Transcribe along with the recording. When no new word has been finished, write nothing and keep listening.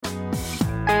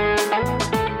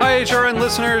HRN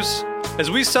listeners.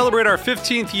 As we celebrate our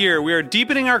 15th year, we are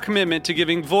deepening our commitment to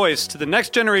giving voice to the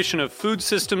next generation of food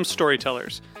systems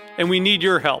storytellers, and we need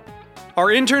your help. Our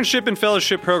internship and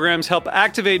fellowship programs help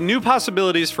activate new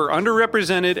possibilities for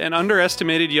underrepresented and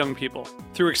underestimated young people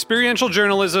through experiential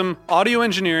journalism, audio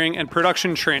engineering, and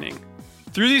production training.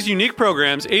 Through these unique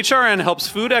programs, HRN helps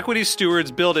food equity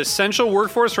stewards build essential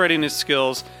workforce readiness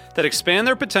skills that expand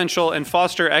their potential and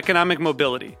foster economic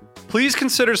mobility. Please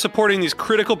consider supporting these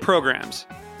critical programs.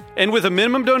 And with a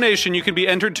minimum donation, you can be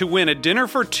entered to win a dinner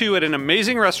for two at an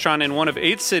amazing restaurant in one of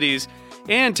 8 cities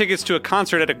and tickets to a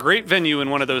concert at a great venue in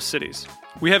one of those cities.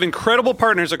 We have incredible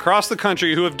partners across the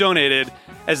country who have donated,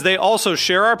 as they also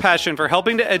share our passion for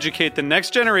helping to educate the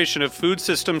next generation of food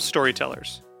systems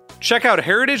storytellers. Check out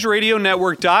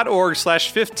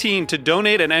heritageradionetwork.org/15 to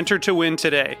donate and enter to win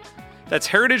today. That's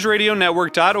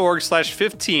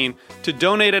heritageradionetwork.org/15 to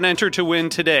donate and enter to win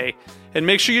today. And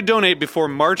make sure you donate before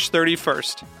March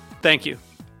 31st. Thank you.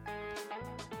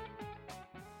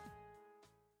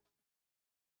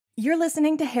 You're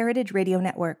listening to Heritage Radio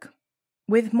Network.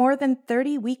 With more than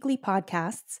 30 weekly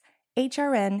podcasts,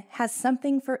 HRN has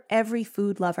something for every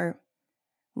food lover.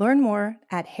 Learn more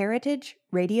at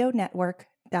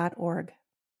heritageradionetwork.org.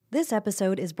 This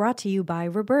episode is brought to you by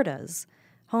Roberta's,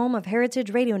 home of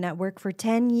Heritage Radio Network for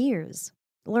 10 years.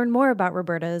 Learn more about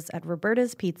Roberta's at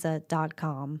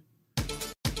robertaspizza.com.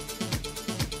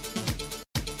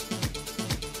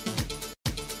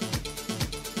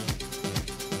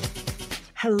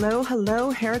 Hello,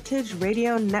 Heritage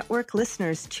Radio Network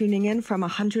listeners tuning in from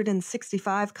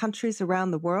 165 countries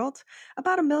around the world,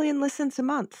 about 1 million listens a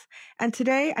month. And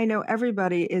today, I know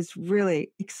everybody is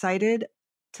really excited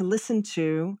to listen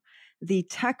to the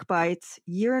Tech Bites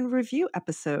Year in Review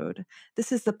episode.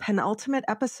 This is the penultimate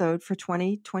episode for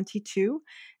 2022.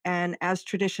 And as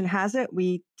tradition has it,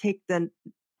 we take the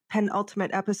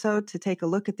penultimate episode to take a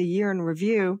look at the year in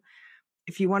review.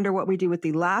 If you wonder what we do with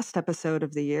the last episode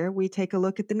of the year, we take a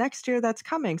look at the next year that's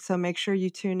coming. So make sure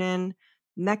you tune in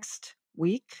next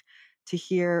week to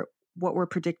hear what we're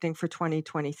predicting for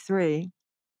 2023.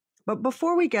 But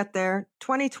before we get there,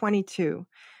 2022,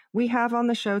 we have on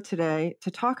the show today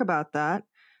to talk about that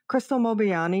Krystle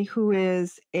Mobayeni, who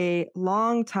is a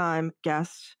longtime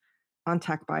guest on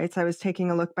Tech Bites. I was taking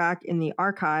a look back in the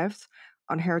archives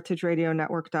on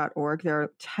heritageradionetwork.org. There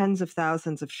are tens of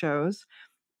thousands of shows.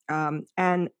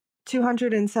 And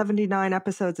 279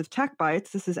 episodes of Tech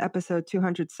Bites. This is episode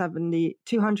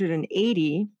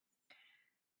 280.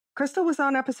 Krystle was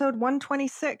on episode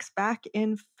 126 back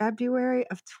in February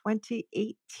of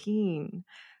 2018,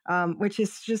 which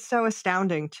is just so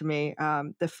astounding to me.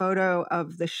 The photo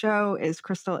of the show is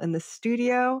Krystle in the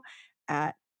studio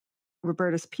at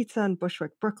Roberta's Pizza in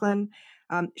Bushwick, Brooklyn.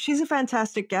 She's a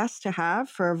fantastic guest to have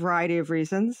for a variety of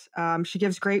reasons. She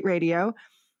gives great radio.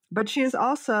 But she is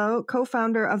also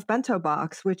co-founder of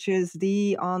Bentobox, which is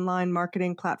the online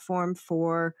marketing platform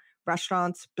for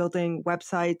restaurants, building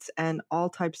websites and all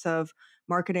types of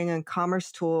marketing and commerce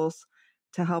tools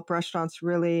to help restaurants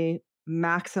really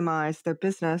maximize their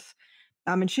business.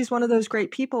 And she's one of those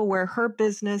great people where her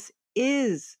business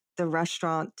is the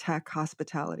restaurant tech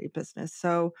hospitality business.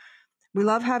 So we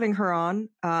love having her on,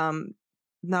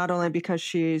 not only because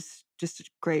she's just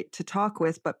great to talk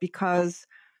with, but because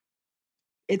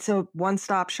it's a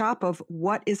one-stop shop of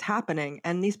what is happening.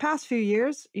 And these past few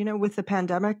years, with the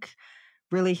pandemic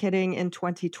really hitting in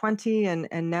 2020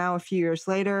 and now a few years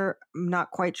later, I'm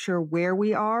not quite sure where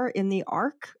we are in the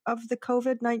arc of the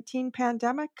COVID-19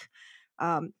 pandemic.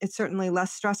 It's certainly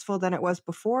less stressful than it was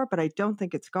before, but I don't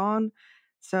think it's gone.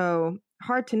 So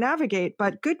hard to navigate,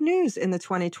 but good news in the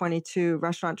 2022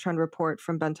 Restaurant Trend Report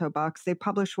from Bentobox. They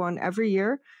publish one every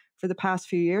year for the past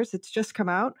few years. It's just come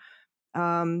out.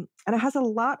 And it has a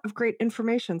lot of great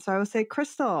information. So I would say,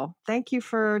 Krystle, thank you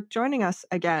for joining us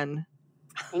again.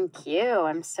 Thank you.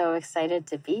 I'm so excited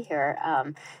to be here.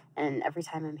 And every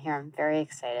time I'm here, I'm very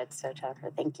excited. So Jennifer,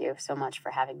 thank you so much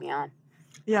for having me on.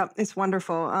 Yeah, it's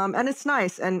wonderful. And it's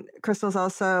nice. And Krystle's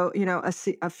also, a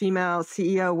female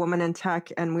CEO, woman in tech.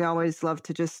 And we always love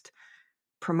to just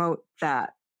promote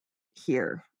that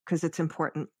here because it's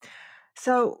important.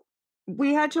 So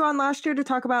we had you on last year to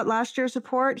talk about last year's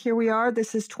report. Here we are.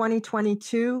 This is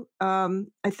 2022. I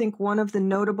think one of the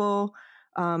notable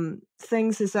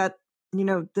things is that,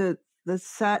 the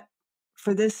set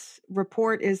for this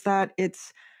report is that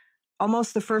it's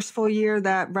almost the first full year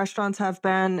that restaurants have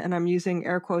been, and I'm using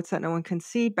air quotes that no one can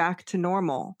see, back to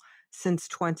normal since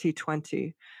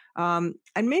 2020. And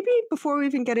maybe before we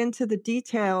even get into the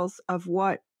details of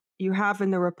what you have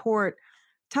in the report,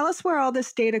 tell us where all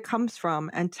this data comes from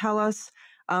and tell us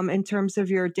in terms of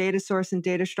your data source and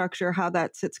data structure, how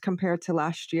that sits compared to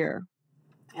last year?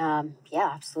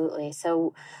 Yeah, absolutely.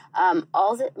 So,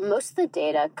 most of the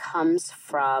data comes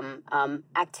from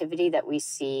activity that we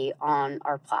see on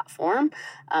our platform.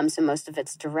 So most of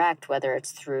it's direct, whether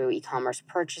it's through e-commerce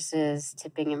purchases,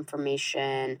 tipping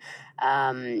information,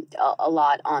 a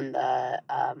lot on the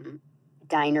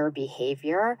diner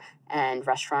behavior and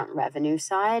restaurant revenue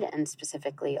side, and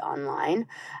specifically online.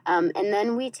 And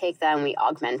then we take that and we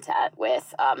augment that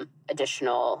with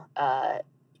additional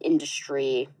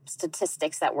industry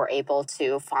statistics that we're able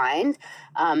to find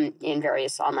in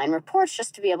various online reports,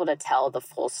 just to be able to tell the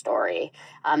full story,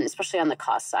 especially on the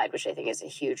cost side, which I think is a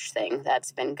huge thing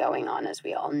that's been going on, as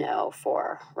we all know,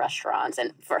 for restaurants,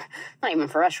 and for not even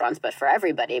for restaurants, but for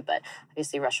everybody. But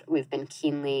obviously, we've been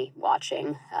keenly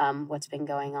watching what's been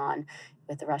going on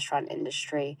with the restaurant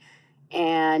industry.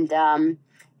 And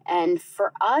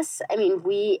for us, I mean,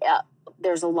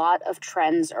 there's a lot of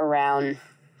trends around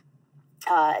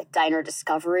diner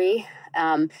discovery.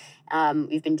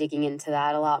 We've been digging into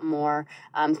that a lot more.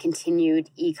 Continued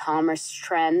e-commerce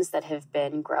trends that have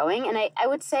been growing, and I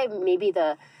would say maybe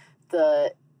the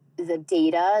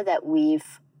data that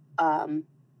we've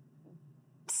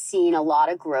seen a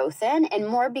lot of growth in, and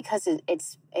more because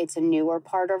it's a newer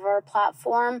part of our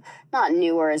platform, not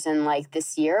newer as in like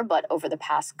this year, but over the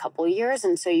past couple of years.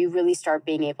 And so you really start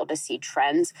being able to see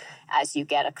trends as you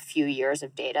get a few years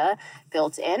of data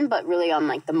built in, but really on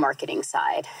like the marketing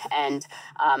side, and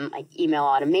like email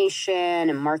automation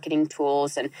and marketing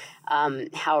tools, and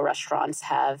how restaurants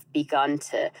have begun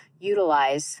to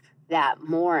utilize that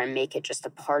more and make it just a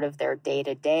part of their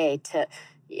day-to-day to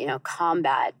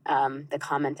combat the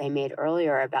comment I made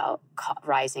earlier about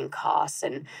rising costs.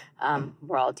 And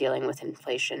we're all dealing with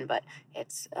inflation, but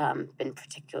it's been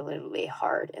particularly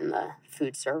hard in the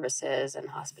food services and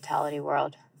hospitality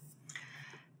world.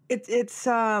 It's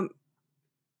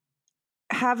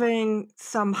having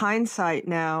some hindsight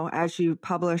now as you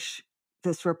publish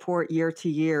this report year to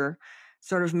year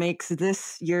sort of makes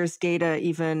this year's data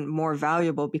even more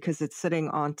valuable, because it's sitting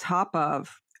on top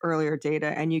of earlier data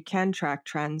and you can track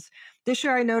trends. This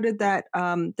year, I noted that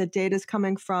the data is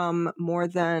coming from more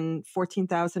than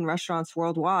 14,000 restaurants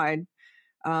worldwide,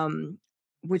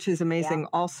 which is amazing.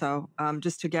 Also,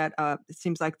 just to get, it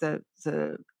seems like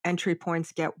the entry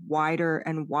points get wider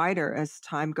and wider as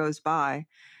time goes by.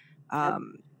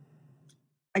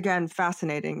 Again,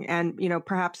 fascinating. And,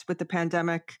 perhaps with the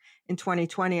pandemic in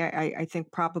 2020, I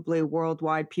think probably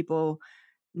worldwide people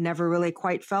never really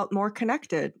quite felt more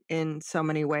connected in so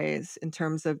many ways in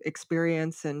terms of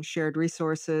experience and shared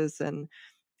resources,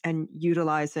 and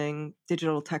utilizing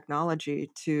digital technology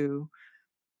to,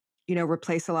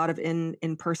 replace a lot of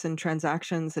in-person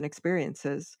transactions and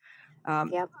experiences.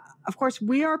 Of course,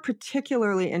 we are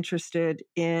particularly interested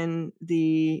in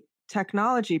the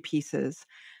technology pieces.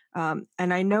 And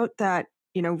I note that,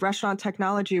 restaurant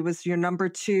technology was your number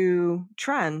 2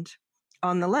 trend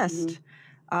on the list.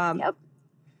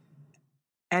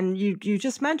 And you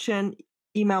just mentioned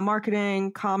email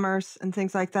marketing, commerce, and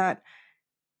things like that.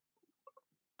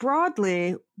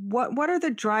 Broadly, what are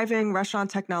the driving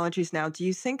restaurant technologies now? Do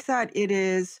you think that it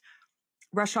is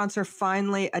restaurants are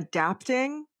finally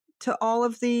adapting to all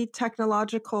of the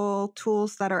technological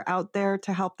tools that are out there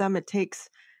to help them? It takes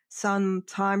some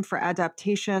time for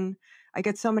adaptation. I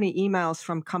get so many emails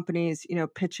from companies,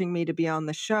 pitching me to be on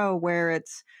the show, where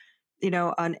it's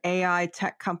an AI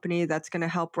tech company that's going to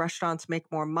help restaurants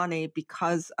make more money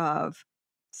because of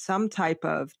some type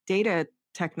of data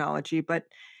technology. But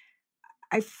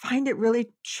I find it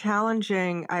really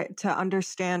challenging to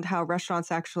understand how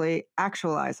restaurants actually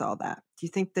actualize all that. Do you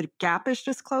think the gap is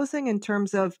just closing in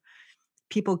terms of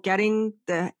people getting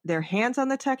their hands on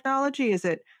the technology? Is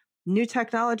it new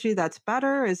technology that's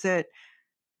better? Is it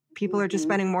people are just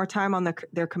spending more time on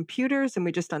their computers, and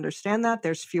we just understand that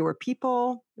there's fewer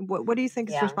people? What do you think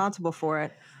is responsible for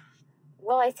it?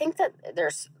 Well, I think that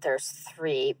there's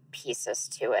 3 pieces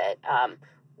to it.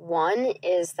 One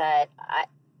is that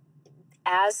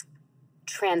as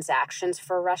transactions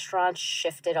for restaurants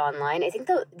shifted online, I think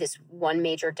this one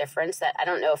major difference that I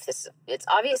don't know if it's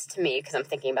obvious to me because I'm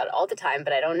thinking about it all the time,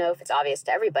 but I don't know if it's obvious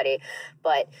to everybody.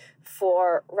 But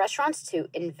for restaurants to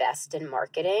invest in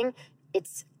marketing,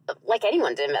 it's like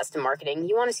anyone to invest in marketing,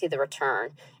 you want to see the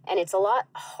return. And it's a lot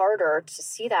harder to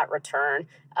see that return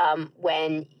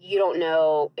when you don't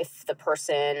know if the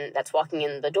person that's walking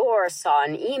in the door saw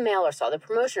an email or saw the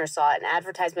promotion or saw an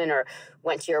advertisement or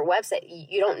went to your website.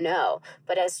 You don't know.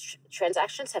 But as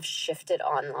transactions have shifted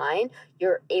online,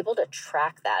 you're able to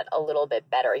track that a little bit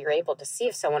better. You're able to see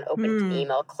if someone opened an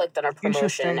email, clicked on a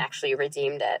promotion, and actually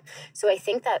redeemed it. So I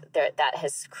think that that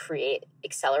has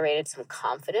accelerated some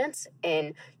confidence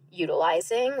in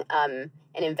utilizing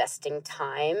and investing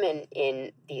time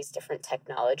in these different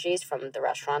technologies from the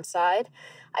restaurant side.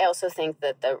 I also think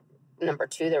that the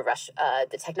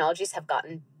technologies have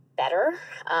gotten better,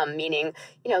 meaning,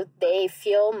 they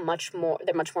feel they're much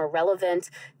more relevant.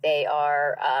 They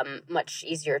are much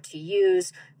easier to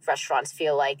use. Restaurants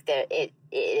feel like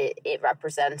it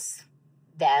represents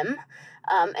them.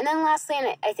 And then lastly,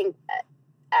 and I think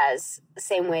as the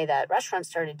same way that restaurants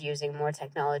started using more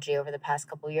technology over the past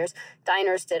couple of years,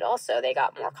 diners did also. They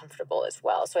got more comfortable as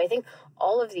well. So I think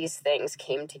all of these things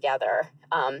came together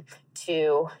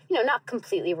to, not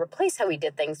completely replace how we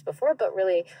did things before, but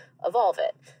really evolve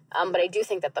it. But I do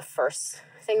think that the first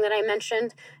thing that I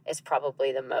mentioned is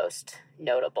probably the most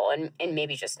notable and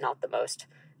maybe just not the most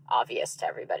obvious to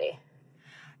everybody.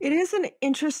 It is an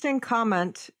interesting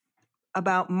comment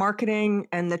about marketing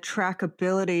and the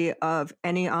trackability of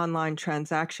any online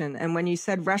transaction. And when you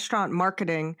said restaurant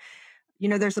marketing,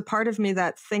 there's a part of me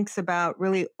that thinks about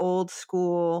really old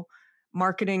school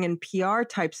marketing and PR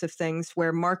types of things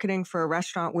where marketing for a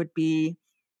restaurant would be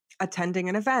attending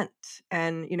an event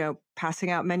and,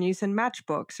 passing out menus and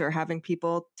matchbooks or having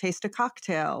people taste a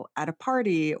cocktail at a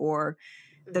party, or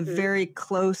the very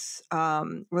close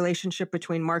relationship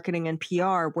between marketing and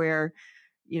PR where,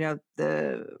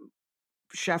 the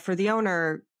chef or the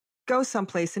owner goes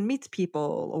someplace and meets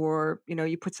people, or,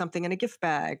 you put something in a gift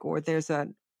bag, or there's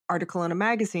an article in a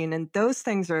magazine. And those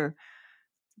things are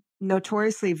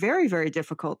notoriously very, very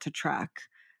difficult to track.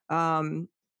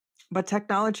 But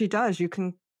technology does. You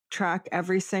can track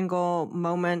every single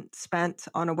moment spent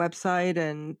on a website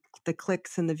and the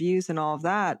clicks and the views and all of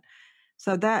that.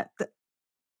 So that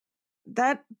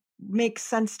makes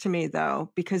sense to me,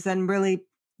 though, because then really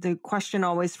the question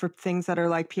always for things that are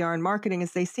like PR and marketing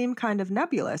is they seem kind of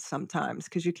nebulous sometimes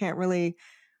because you can't really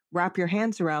wrap your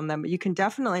hands around them. But you can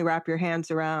definitely wrap your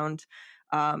hands around,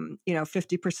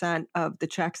 50% of the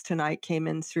checks tonight came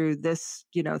in through this,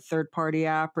 third-party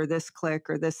app or this click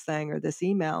or this thing or this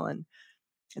email, and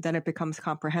then it becomes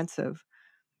comprehensive.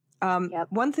 Yep.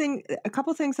 A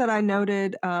couple things that I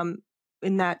noted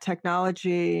in that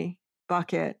technology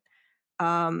bucket.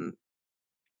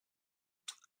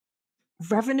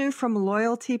 Revenue from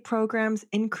loyalty programs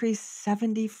increased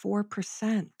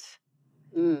 74%.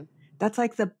 That's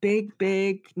like the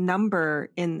big number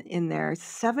in there.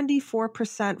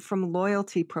 74% from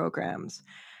loyalty programs.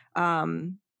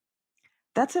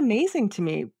 That's amazing to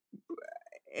me.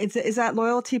 Is that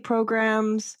loyalty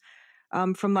programs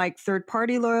from like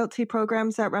third-party loyalty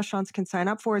programs that restaurants can sign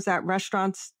up for? Is that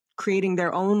restaurants creating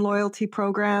their own loyalty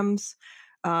programs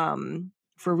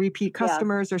for repeat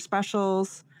customers or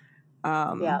specials?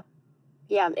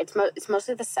 It's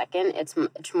mostly the second. It's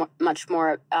much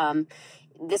more.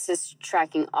 This is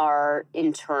tracking our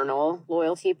internal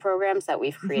loyalty programs that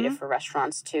we've created for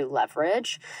restaurants to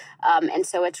leverage, and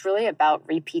so it's really about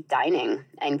repeat dining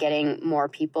and getting more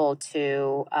people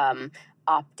to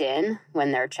opt in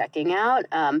when they're checking out.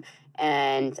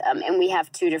 And we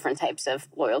have two different types of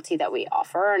loyalty that we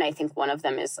offer. And I think one of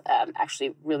them is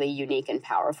actually really unique and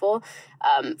powerful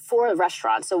for a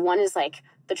restaurant. So one is like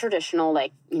the traditional,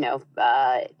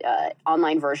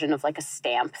 online version of like a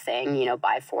stamp thing,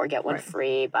 buy 4, get 1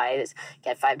 free, buy this,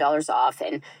 get $5 off.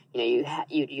 And, you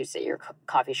use it at your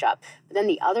coffee shop. But then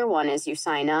the other one is you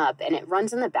sign up and it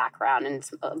runs in the background and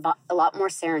it's a lot more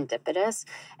serendipitous.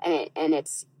 And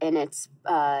it's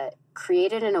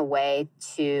created in a way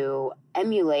to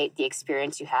emulate the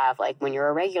experience you have like when you're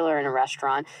a regular in a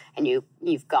restaurant and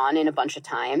you've gone in a bunch of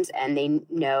times and they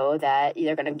know that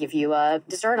they're going to give you a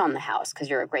dessert on the house because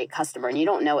you're a great customer and you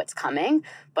don't know it's coming,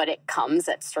 but it comes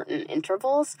at certain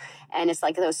intervals, and it's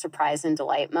like those surprise and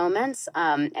delight moments.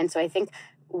 And so I think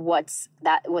what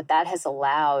that has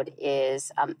allowed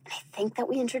is, I think that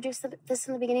we introduced this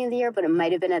in the beginning of the year, but it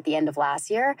might have been at the end of last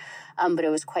year, but it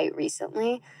was quite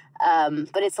recently.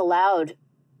 But it's allowed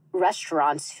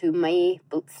restaurants who may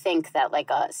think that like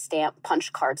a stamp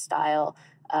punch card style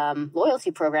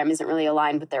loyalty program isn't really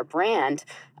aligned with their brand,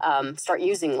 start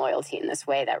using loyalty in this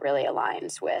way that really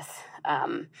aligns with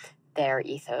their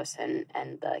ethos and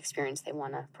the experience they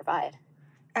want to provide.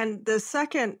 And the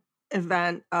second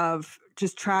event of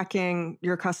just tracking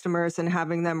your customers and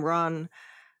having them run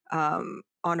on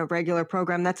a regular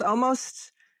program, that's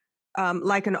almost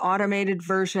like an automated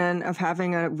version of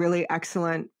having a really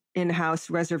excellent in-house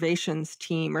reservations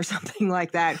team or something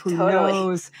like that, who Totally.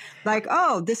 knows, like,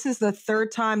 oh, this is the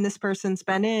third time this person's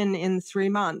been in 3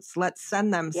 months. Let's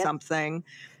send them Yep. something.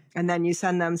 And then you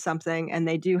send them something and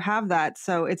they do have that.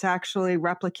 So it's actually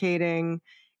replicating.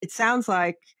 It sounds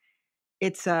like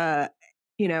it's a,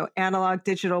 analog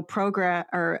digital program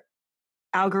or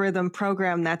algorithm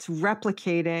program that's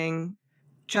replicating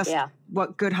just Yeah.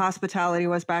 what good hospitality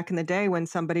was back in the day when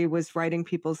somebody was writing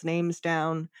people's names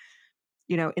down,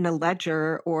 in a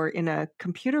ledger or in a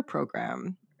computer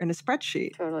program, in a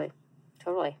spreadsheet. Totally.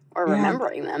 Or Yeah.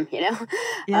 remembering them, Yeah,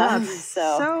 it's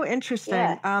so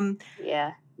interesting.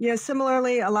 Yeah. Yeah,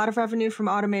 similarly, a lot of revenue from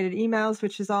automated emails,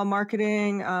 which is all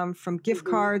marketing, from gift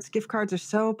cards. Gift cards are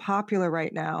so popular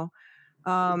right now.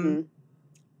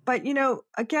 But,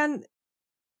 again,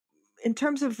 in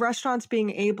terms of restaurants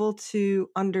being able to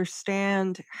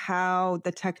understand how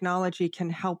the technology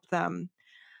can help them,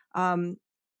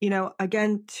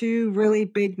 again, 2 really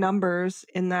big numbers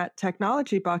in that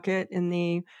technology bucket in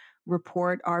the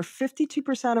report are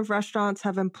 52% of restaurants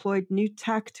have employed new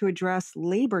tech to address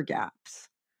labor gaps.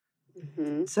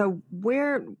 So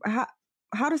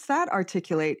how does that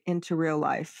articulate into real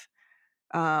life?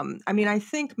 I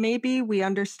think maybe we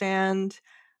understand,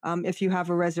 if you have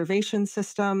a reservation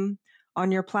system on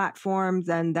your platform,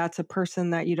 then that's a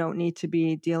person that you don't need to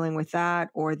be dealing with that,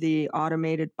 or the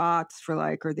automated bots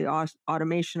or the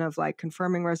automation of like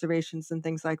confirming reservations and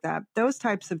things like that. Those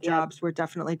types of Yep. jobs were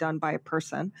definitely done by a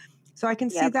person. So I can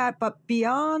see Yep. that. But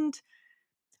beyond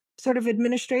sort of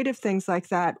administrative things like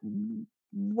that,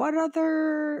 what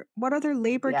other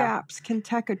labor gaps can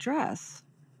tech address?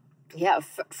 Yeah,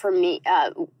 for me,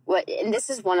 and this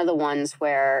is one of the ones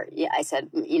where I said,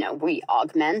 we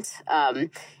augment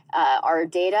our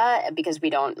data because we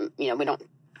don't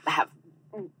have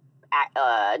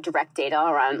direct data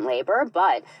around labor,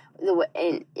 but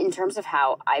in terms of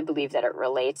how I believe that it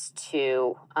relates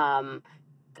to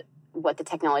what the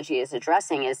technology is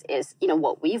addressing is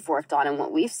what we've worked on and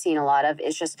what we've seen a lot of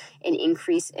is just an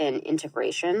increase in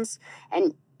integrations.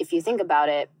 And if you think about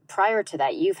it, prior to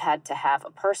that, you've had to have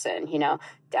a person,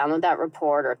 download that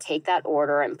report or take that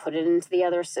order and put it into the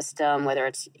other system, whether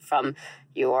it's from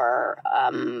your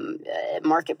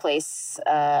marketplace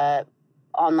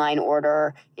online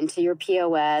order into your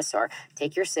POS, or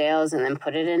take your sales and then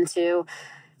put it into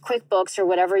QuickBooks or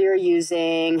whatever you're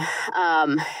using,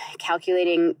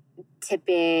 calculating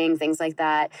tipping, things like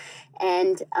that.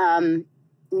 And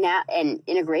now, and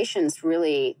integrations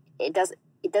really, it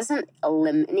doesn't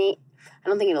eliminate, I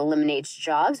don't think it eliminates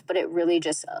jobs, but it really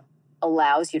just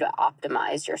allows you to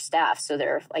optimize your staff. So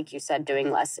they're, like you said,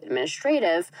 doing less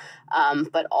administrative,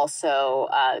 but also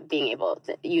being able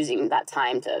to, using that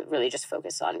time to really just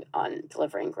focus on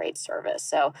delivering great service.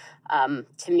 So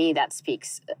to me, that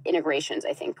speaks, integrations,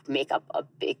 I think, make up a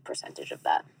big percentage of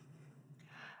that.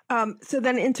 So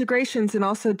then integrations and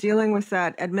also dealing with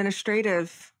that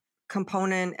administrative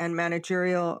component and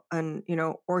managerial and,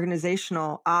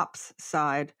 organizational ops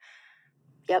side.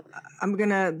 Yep. I'm going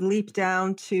to leap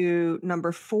down to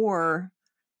number 4,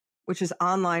 which is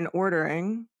online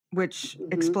ordering, which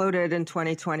exploded in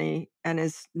 2020 and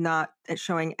is not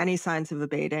showing any signs of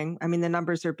abating. I mean, the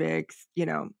numbers are big,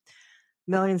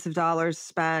 millions of dollars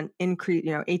spent,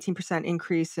 18%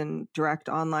 increase in direct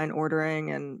online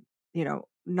ordering, and,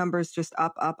 numbers just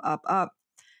up.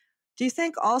 Do you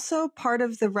think also part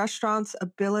of the restaurant's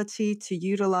ability to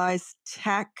utilize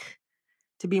tech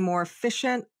to be more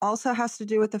efficient also has to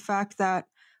do with the fact that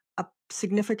a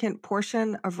significant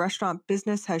portion of restaurant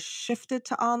business has shifted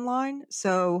to online?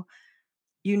 So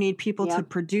you need people to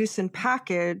produce and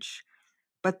package,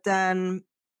 but then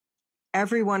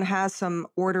everyone has some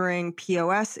ordering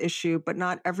POS issue, but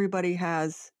not everybody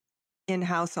has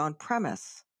in-house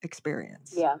on-premise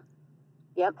experience. Yeah.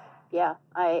 Yep. Yeah.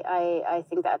 I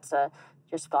think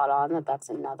you're spot on that's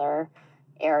another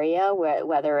area where,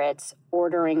 whether it's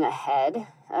ordering ahead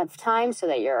of time so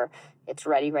that it's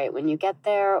ready right when you get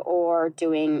there, or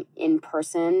doing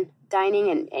in-person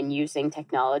dining and using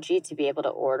technology to be able to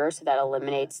order, so that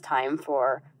eliminates time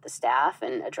for the staff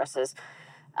and addresses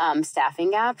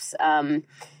staffing gaps. In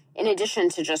addition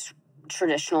to just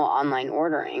traditional online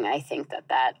ordering, I think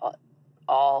that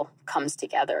all comes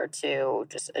together to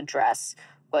just address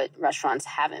what restaurants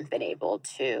haven't been able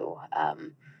to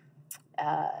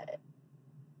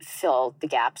fill the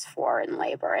gaps for in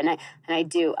labor. And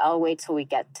I'll wait till we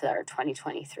get to our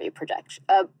 2023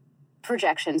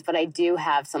 projections, but I do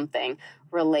have something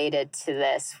related to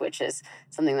this, which is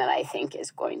something that I think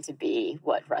is going to be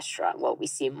what we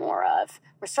see more of.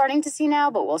 We're starting to see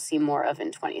now, but we'll see more of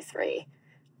in 23.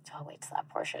 So I'll wait to that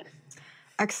portion.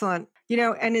 Excellent.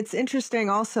 And it's interesting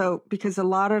also because a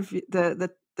lot of the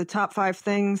top 5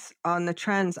 things on the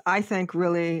trends, I think,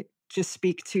 really just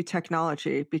speak to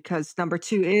technology, because number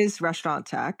 2 is restaurant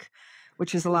tech,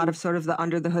 which is a lot of sort of the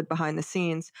under the hood behind the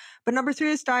scenes. But number 3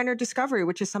 is diner discovery,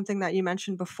 which is something that you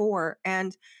mentioned before.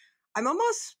 And I'm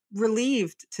almost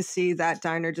relieved to see that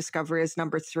diner discovery is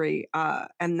number 3,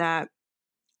 and that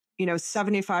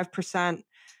 75%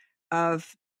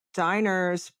 of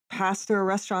diners pass through a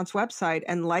restaurant's website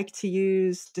and like to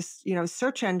use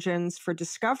search engines for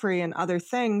discovery and other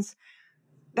things.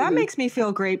 That makes me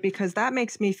feel great, because that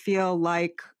makes me feel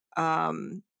like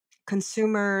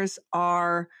consumers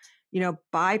are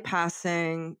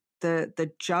bypassing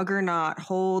the juggernaut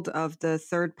hold of the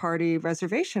third-party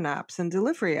reservation apps and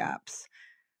delivery apps,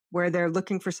 where they're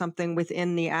looking for something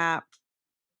within the app,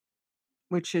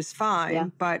 which is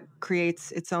fine, but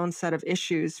creates its own set of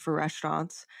issues for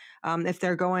restaurants. If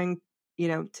they're going,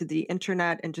 to the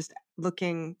internet and just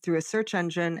looking through a search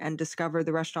engine and discover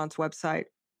the restaurant's website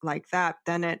like that,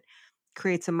 then it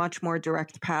creates a much more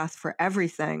direct path for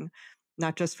everything,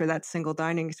 not just for that single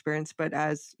dining experience, but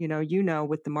as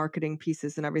with the marketing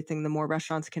pieces and everything, the more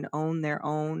restaurants can own their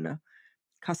own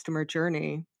customer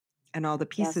journey and all the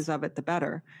pieces of it, the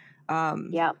better.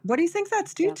 What do you think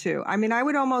that's due to? I mean,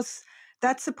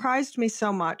 that surprised me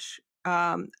so much,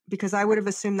 because I would have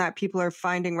assumed that people are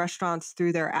finding restaurants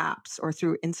through their apps or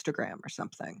through Instagram or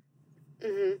something.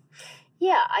 Mm-hmm.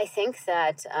 Yeah, I think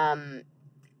that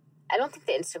I don't think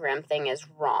the Instagram thing is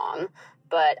wrong,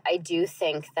 but I do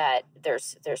think that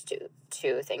there's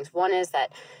two things. One is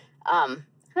that kind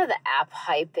of the app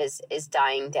hype is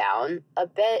dying down a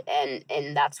bit,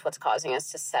 and that's what's causing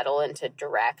us to settle into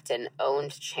direct and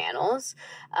owned channels.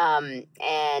 And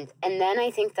then I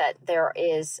think that there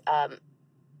is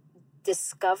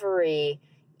discovery,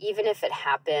 even if it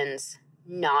happens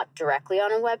not directly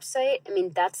on a website. I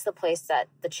mean, that's the place, that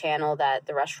the channel that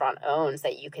the restaurant owns,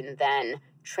 that you can then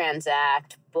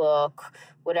transact, book,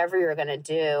 whatever you're going to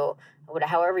do,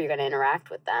 however you're going to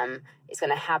interact with them, is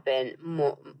going to happen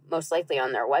most likely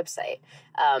on their website.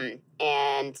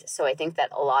 And so I think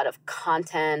that a lot of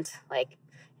content, like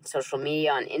social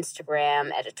media on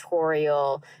Instagram,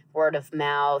 editorial, word of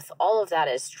mouth, all of that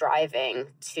is driving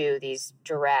to these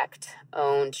direct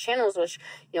owned channels, which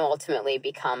ultimately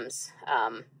becomes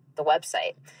the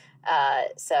website.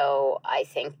 So I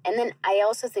think, and then I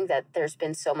also think that there's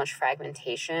been so much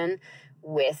fragmentation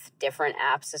with different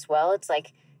apps as well. It's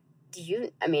like,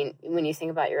 when you think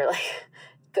about your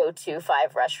go-to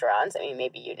 5 restaurants, I mean,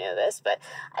 maybe you know this, but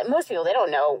most people, they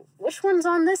don't know which one's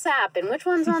on this app and which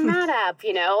one's on that app,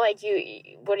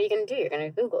 what are you going to do? You're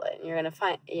going to Google it and you're going to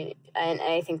find, and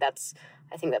I think that's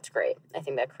great. I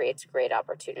think that creates great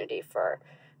opportunity for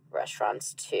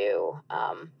restaurants to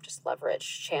just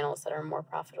leverage channels that are more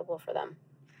profitable for them.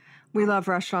 We love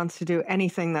restaurants to do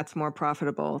anything that's more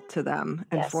profitable to them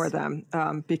and for them,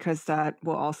 because that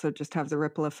will also just have the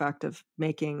ripple effect of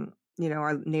making,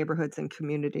 our neighborhoods and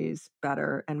communities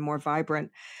better and more vibrant.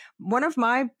 One of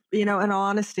my, in all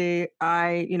honesty,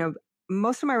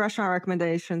 most of my restaurant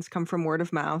recommendations come from word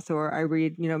of mouth, or I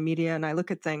read, media, and I look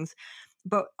at things.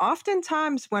 But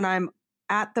oftentimes when I'm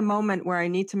at the moment where I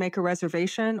need to make a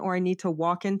reservation or I need to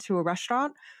walk into a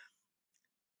restaurant,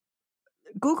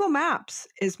 Google Maps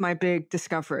is my big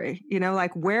discovery,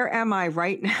 where am I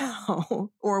right now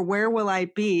or where will I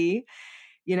be,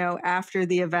 after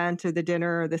the event or the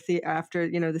dinner or after,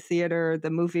 the theater or the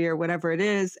movie or whatever it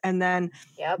is. And then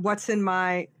what's in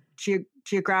my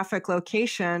geographic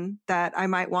location that I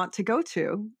might want to go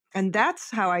to. And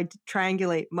that's how I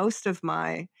triangulate most of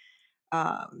my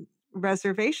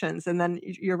reservations. And then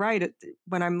you're right.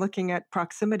 When I'm looking at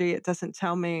proximity, it doesn't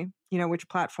tell me, which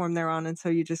platform they're on. And so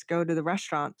you just go to the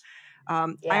restaurant.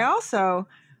 I also,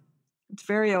 it's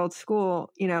very old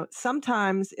school,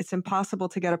 sometimes it's impossible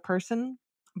to get a person,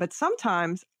 but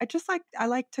sometimes I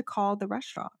like to call the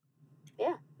restaurant.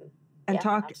 Yeah. And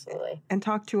absolutely. And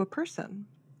talk to a person.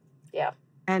 Yeah.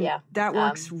 And that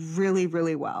works really,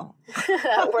 really well.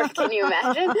 Can you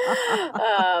imagine?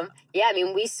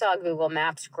 We saw Google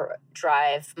Maps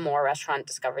drive more restaurant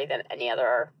discovery than any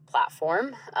other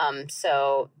platform.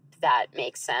 So that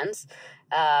makes sense.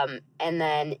 And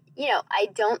then,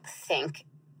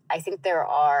 I think there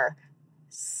are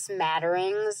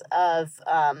smatterings of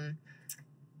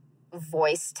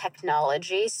voice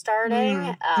technology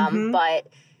starting. But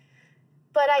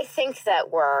I think that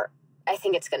I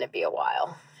think it's going to be a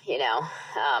while,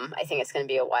 I think it's going to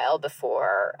be a while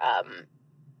before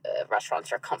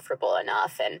restaurants are comfortable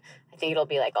enough. And I think it'll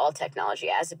be like all technology,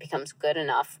 as it becomes good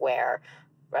enough where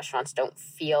restaurants don't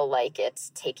feel like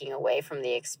it's taking away from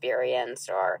the experience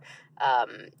or,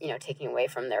 taking away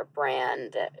from their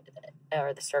brand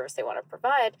or the service they want to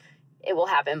provide, it will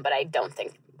happen. But I don't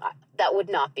think that would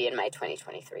not be in my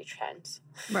 2023 trends.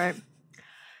 Right.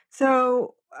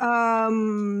 So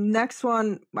next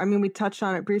one, we touched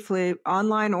on it briefly,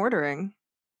 online ordering.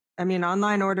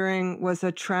 Online ordering was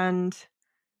a trend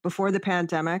before the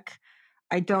pandemic.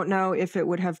 I don't know if it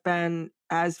would have been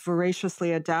as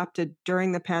voraciously adapted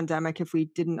during the pandemic if we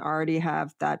didn't already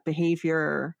have that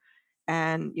behavior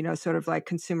and, sort of like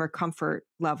consumer comfort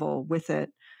level with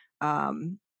it.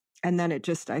 And then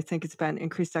I think it's been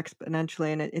increased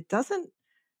exponentially, and it doesn't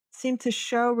seem to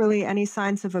show really any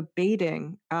signs of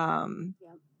abating.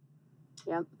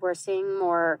 Yep. We're seeing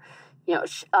more,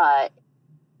 it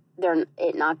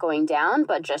not going down,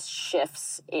 but just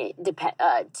shifts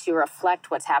to reflect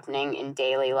what's happening in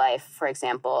daily life. For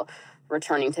example,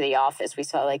 returning to the office, we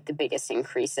saw like the biggest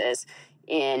increases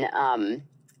in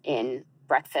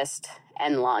breakfast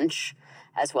and lunch,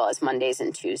 as well as Mondays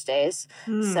and Tuesdays.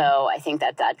 So I think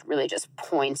that really just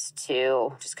points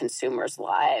to just consumers'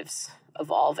 lives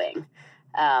evolving.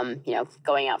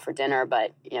 Going out for dinner,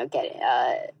 but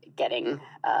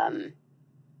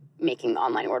making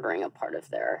online ordering a part of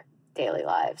their daily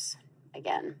lives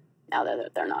again, now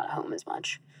that they're not at home as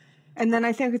much. And then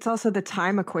I think it's also the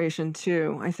time equation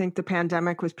too. I think the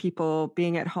pandemic was people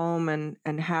being at home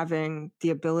and having the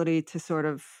ability to sort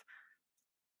of,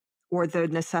 or the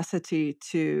necessity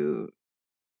to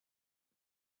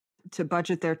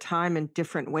budget their time in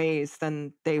different ways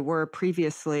than they were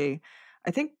previously.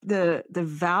 I think the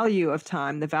value of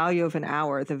time, the value of an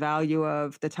hour, the value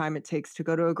of the time it takes to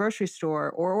go to a grocery store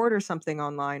or order something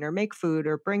online or make food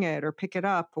or bring it or pick it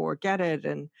up or get it,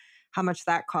 and how much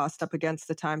that cost up against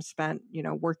the time spent,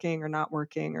 working or not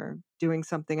working or doing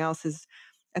something else is,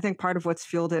 I think, part of what's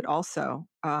fueled it also.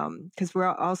 Because we're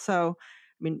also,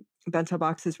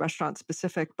 Bentobox is restaurant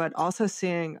specific, but also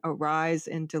seeing a rise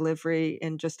in delivery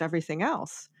in just everything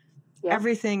else. Yep.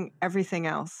 Everything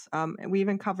else. And we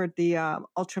even covered the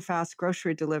ultra fast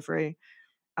grocery delivery,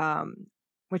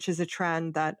 which is a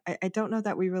trend that I don't know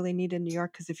that we really need in New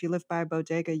York, because if you live by a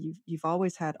bodega, you've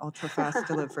always had ultra fast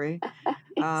delivery.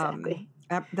 Exactly.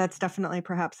 That's definitely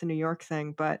perhaps a New York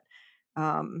thing, but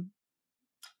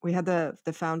we had the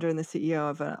founder and the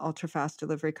CEO of an ultra fast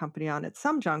delivery company on at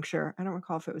some juncture. I don't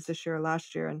recall if it was this year or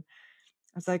last year, and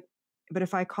I was like, but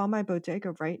if I call my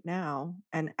bodega right now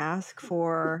and ask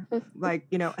for a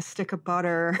stick of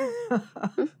butter,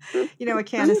 a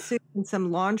can of soup and some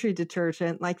laundry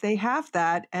detergent, like they have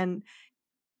that. And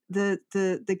the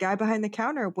guy behind the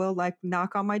counter will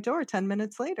knock on my door 10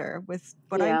 minutes later with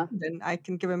what I need, and I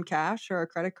can give him cash or a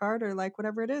credit card or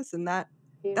whatever it is. And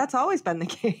that's always been the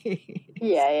case.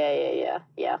 Yeah.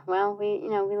 Well, we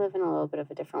live in a little bit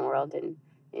of a different world in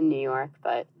New York,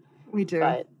 but we do.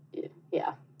 But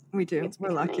yeah. We do. It's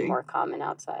We're lucky. More common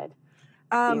outside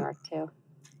New York too.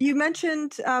 You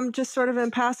mentioned just sort of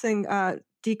in passing,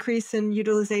 decrease in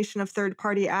utilization of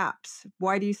third-party apps.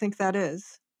 Why do you think that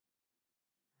is?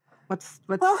 What's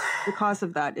the cause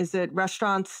of that? Is it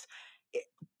restaurants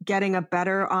getting a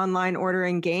better online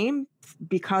ordering game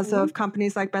because of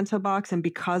companies like Bentobox and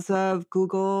because of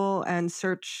Google and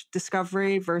search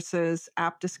discovery versus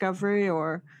app discovery,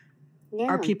 or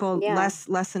are people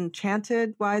less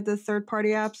enchanted by the third-party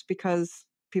apps because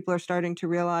people are starting to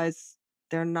realize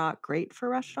they're not great for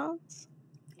restaurants?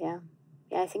 Yeah.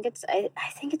 I think it's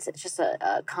just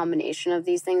a combination of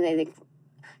these things. I think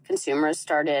consumers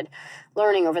started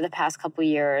learning over the past couple of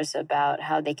years about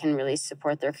how they can really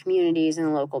support their communities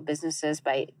and local businesses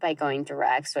by going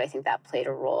direct. So I think that played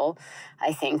a role.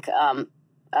 I think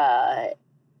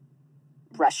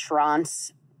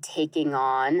restaurants taking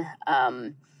on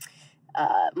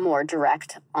more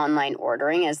direct online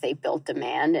ordering as they built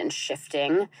demand and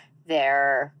shifting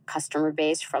their customer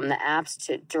base from the apps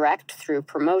to direct through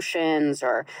promotions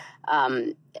or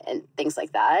and things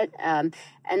like that. And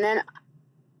then,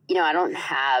 I don't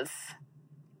have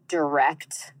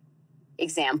direct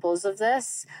examples of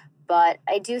this, but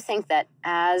I do think that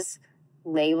as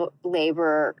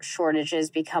labor shortages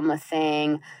become a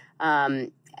thing,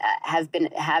 have been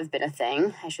a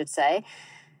thing, I should say.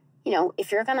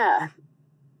 If you're gonna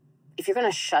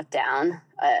shut down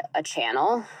a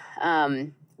channel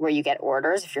where you get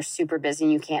orders, if you're super busy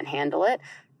and you can't handle it,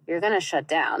 you're going to shut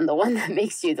down the one that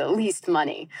makes you the least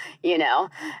money,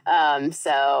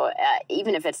 So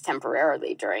even if it's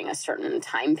temporarily during a certain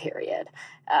time period.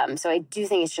 So I do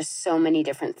think it's just so many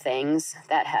different things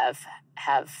that have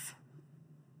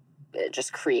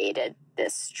just created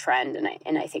this trend,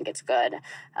 and I think it's good,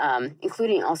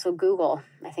 including also Google.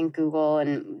 I think Google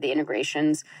and the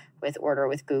integrations with Order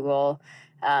with Google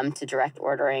to direct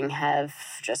ordering have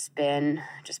just been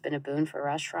a boon for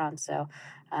restaurants. So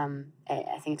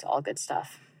I think it's all good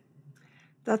stuff.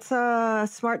 That's a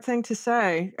smart thing to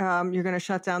say. You're going to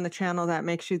shut down the channel that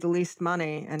makes you the least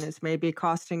money and is maybe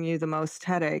costing you the most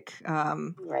headache.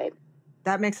 Right.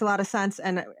 That makes a lot of sense.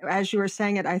 And as you were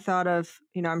saying it, I thought of,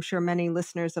 I'm sure many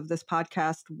listeners of this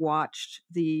podcast watched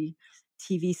the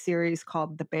TV series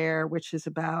called The Bear, which is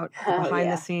about the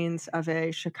behind the scenes of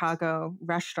a Chicago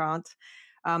restaurant.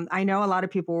 I know a lot of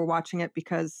people were watching it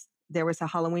because there was a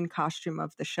Halloween costume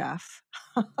of the chef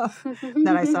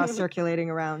that I saw circulating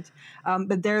around.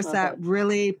 But there's that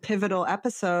really pivotal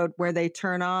episode where they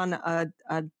turn on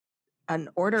an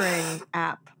ordering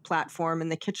app platform in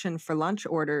the kitchen for lunch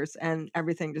orders, and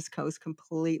everything just goes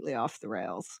completely off the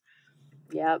rails.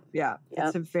 Yep. Yeah.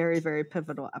 It's a very, very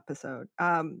pivotal episode.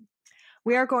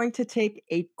 We are going to take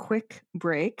a quick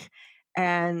break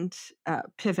and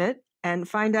pivot and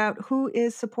find out who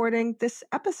is supporting this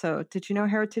episode. Did you know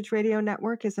Heritage Radio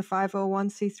Network is a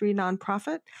 501c3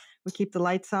 nonprofit? We keep the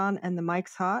lights on and the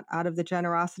mics hot out of the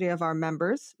generosity of our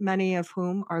members, many of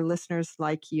whom are listeners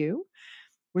like you.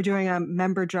 We're doing a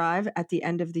member drive at the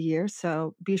end of the year,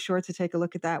 so be sure to take a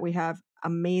look at that. We have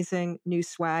amazing new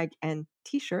swag and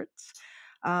t-shirts.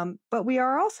 But we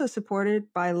are also supported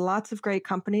by lots of great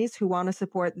companies who want to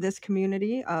support this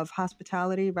community of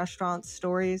hospitality, restaurants,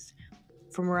 stories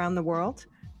from around the world.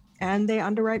 And they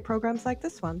underwrite programs like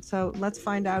this one. So let's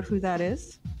find out who that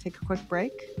is. Take a quick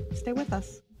break. Stay with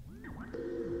us.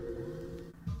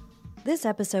 This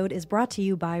episode is brought to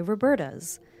you by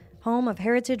Roberta's, home of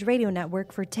Heritage Radio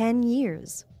Network for 10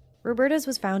 years. Roberta's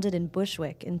was founded in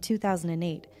Bushwick in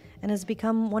 2008 and has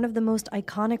become one of the most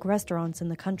iconic restaurants in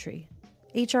the country.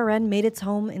 HRN made its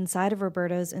home inside of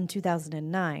Roberta's in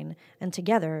 2009, and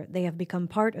together they have become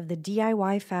part of the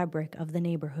DIY fabric of the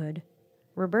neighborhood.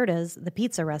 Roberta's, the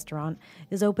pizza restaurant,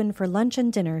 is open for lunch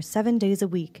and dinner 7 days a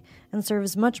week and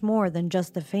serves much more than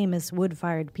just the famous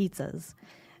wood-fired pizzas.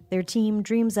 Their team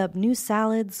dreams up new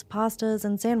salads, pastas,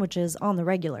 and sandwiches on the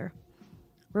regular.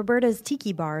 Roberta's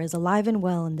Tiki Bar is alive and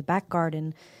well in the back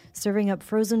garden, serving up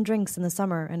frozen drinks in the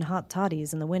summer and hot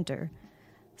toddies in the winter.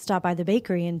 Stop by the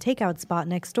bakery and takeout spot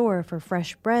next door for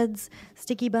fresh breads,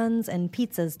 sticky buns, and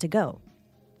pizzas to go.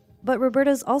 But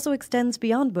Roberta's also extends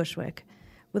beyond Bushwick,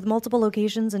 with multiple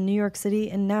locations in New York City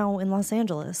and now in Los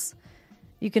Angeles.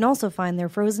 You can also find their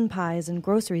frozen pies in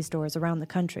grocery stores around the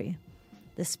country.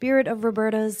 The spirit of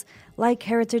Roberta's, like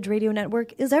Heritage Radio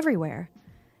Network, is everywhere.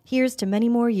 Here's to many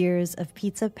more years of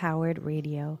pizza-powered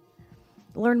radio.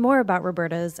 Learn more about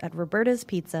Roberta's at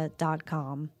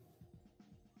robertaspizza.com.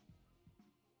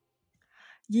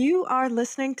 You are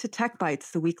listening to Tech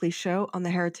Bites, the weekly show on the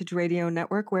Heritage Radio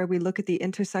Network, where we look at the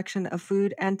intersection of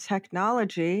food and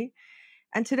technology.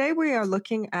 And today we are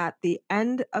looking at the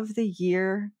end of the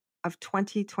year of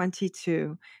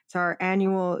 2022. It's our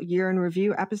annual year in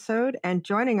review episode. And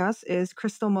joining us is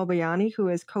Krystle Mobayeni, who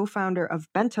is co-founder of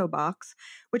Bentobox,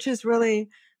 which is really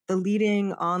the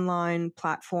leading online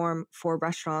platform for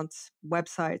restaurants,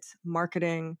 websites,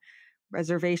 marketing,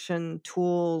 reservation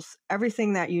tools,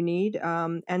 everything that you need,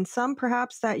 and some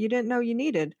perhaps that you didn't know you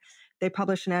needed. They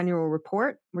publish an annual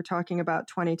report. We're talking about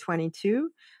 2022.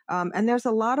 And there's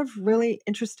a lot of really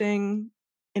interesting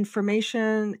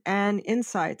information and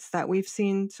insights that we've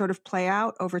seen sort of play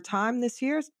out over time this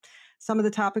year. Some of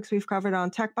the topics we've covered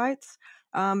on Tech Bites,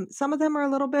 some of them are a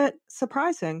little bit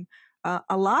surprising.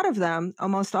 A lot of them,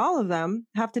 almost all of them,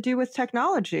 have to do with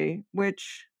technology,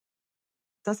 which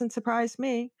doesn't surprise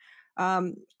me.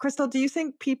 Krystle, do you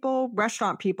think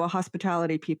restaurant people,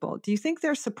 hospitality people, do you think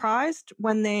they're surprised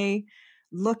when they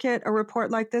look at a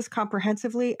report like this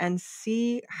comprehensively and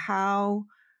see how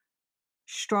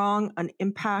strong an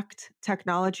impact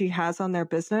technology has on their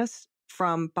business,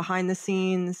 from behind the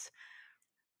scenes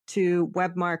to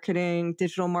web marketing,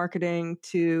 digital marketing,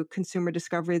 to consumer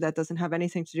discovery that doesn't have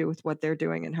anything to do with what they're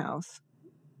doing in-house?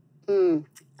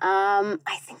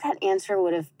 I think that answer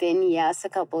would have been yes a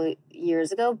couple of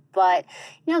years ago, but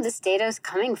this data is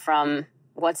coming from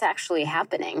what's actually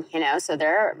happening, so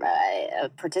they're a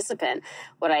participant.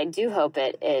 What I do hope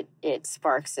it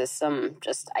sparks is some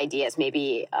just ideas,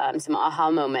 maybe some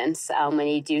aha moments when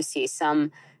you do see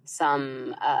some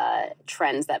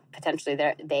trends that potentially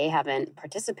they haven't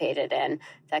participated in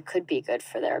that could be good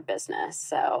for their business.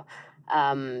 So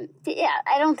I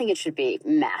don't think it should be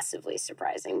massively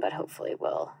surprising, but hopefully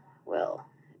will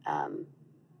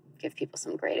give people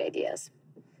some great ideas.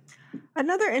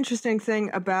 Another interesting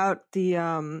thing about the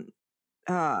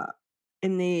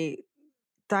in the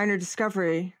diner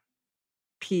discovery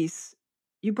piece,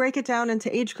 you break it down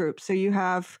into age groups. So you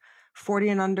have 40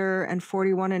 and under and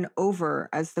 41 and over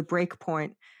as the break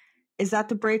point. Is that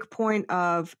the break point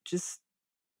of just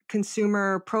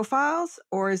consumer profiles,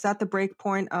 or is that the break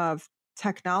point of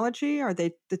technology? Are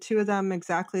they the two of them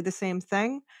exactly the same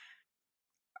thing?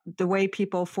 The way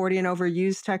people 40 and over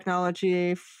use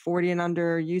technology, 40 and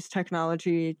under use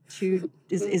technology,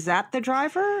 is that the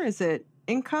driver? Is it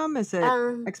income? Is it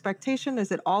expectation?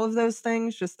 Is it all of those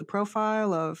things? Just the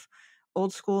profile of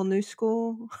old school, new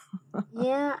school?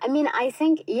 Yeah, I mean, I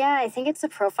think it's a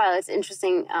profile. It's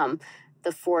interesting,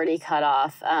 the 40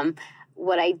 cutoff.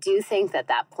 What I do think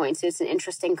that points to, it's an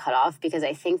interesting cutoff because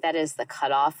I think that is the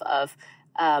cutoff of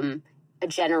a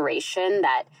generation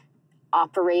that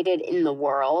operated in the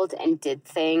world and did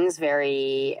things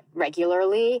very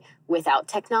regularly without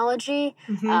technology.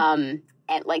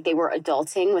 And like they were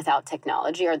adulting without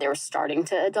technology, or they were starting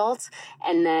to adult,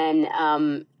 and then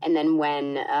a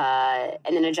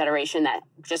generation that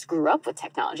just grew up with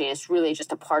technology, and it's really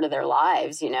just a part of their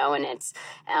lives, and it's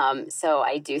so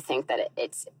I do think that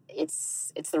it's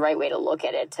the right way to look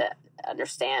at it, to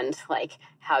understand like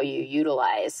how you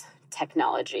utilize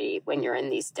technology when you're in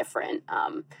these different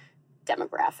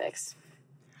demographics.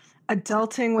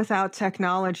 Adulting without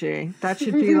technology. That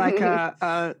should be like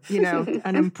an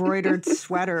embroidered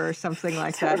sweater or something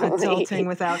like Totally. that. Adulting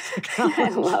without technology. I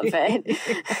love it.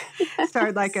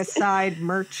 Start like a side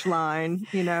merch line,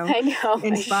 I know.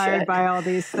 inspired by all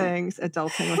these things.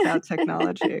 Adulting without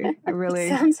technology.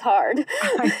 Sounds hard.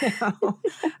 I know.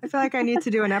 I feel like I need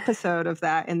to do an episode of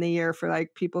that in the year for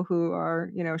like people who are,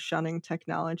 shunning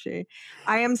technology.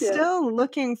 I am still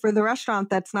looking for the restaurant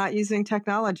that's not using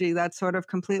technology, that's sort of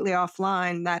completely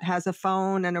offline, that has a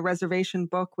phone and a reservation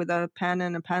book with a pen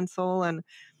and a pencil and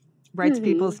writes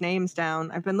people's names down.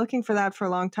 I've been looking for that for a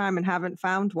long time and haven't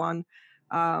found one.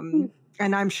 And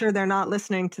I'm sure they're not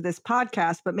listening to this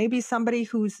podcast, but maybe somebody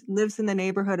who lives in the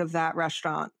neighborhood of that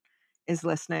restaurant is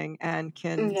listening and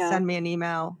can send me an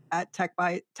email at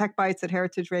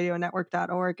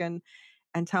techbites@heritageradionetwork.org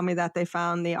and tell me that they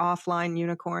found the offline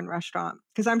unicorn restaurant.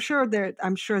 Because I'm sure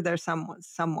there's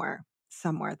somewhere.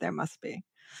 There must be.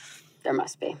 There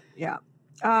must be. Yeah.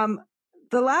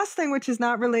 The last thing, which is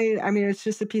not really, it's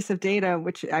just a piece of data,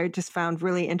 which I just found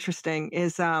really interesting,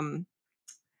 is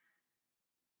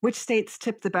which states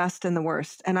tip the best and the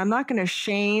worst. And I'm not going to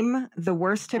shame the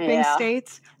worst tipping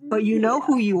states, but you know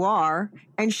who you are,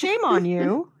 and shame on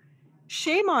you.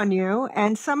 Shame on you.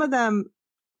 And some of them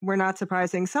were not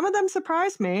surprising. Some of them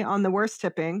surprised me on the worst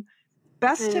tipping.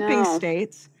 Best tipping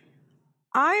states.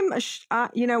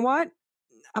 You know what?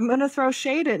 I'm going to throw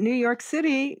shade at New York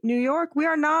City. New York, we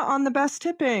are not on the best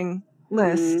tipping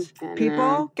list.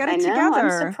 People, get it together.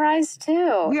 I'm surprised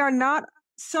too. We are not.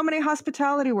 So many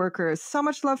hospitality workers, so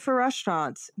much love for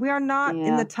restaurants. We are not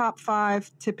in the top 5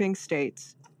 tipping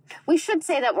states. We should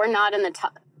say that we're not in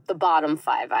the bottom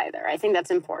 5 either. I think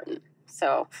that's important.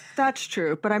 So that's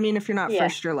true. But if you're not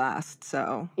first, you're last.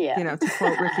 So to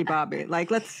quote Ricky Bobby,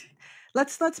 like let's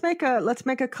make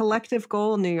a collective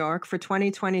goal, New York, for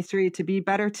 2023 to be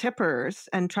better tippers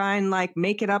and try and like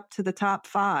make it up to the top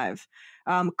 5.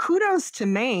 Kudos to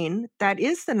Maine. That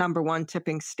is the number 1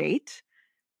 tipping state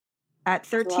at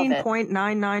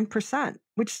 13.99%,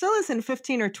 which still isn't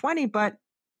 15 or 20, but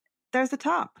there's the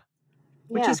top,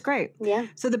 which is great. Yeah.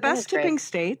 So the best tipping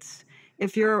states,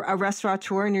 if you're a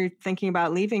restaurateur and you're thinking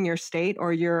about leaving your state,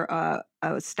 or you're a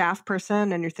staff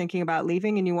person and you're thinking about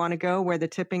leaving and you want to go where the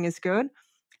tipping is good,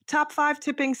 top 5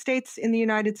 tipping states in the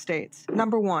United States.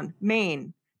 Number 1,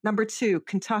 Maine. Number 2,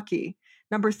 Kentucky.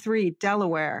 Number 3,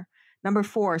 Delaware. Number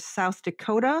 4, South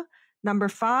Dakota. Number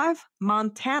 5,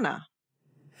 Montana.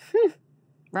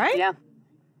 Right? Yeah.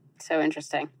 So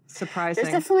interesting. Surprising.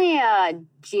 There's definitely a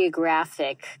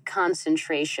geographic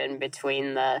concentration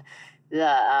between the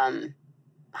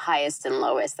highest and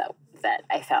lowest that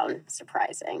I found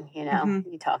surprising.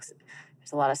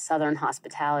 There's a lot of Southern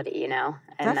hospitality, and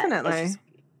definitely.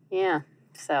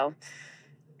 So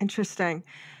interesting.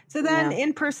 So then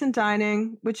in-person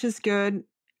dining, which is good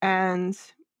and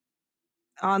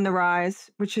on the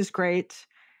rise, which is great.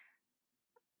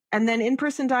 And then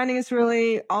in-person dining is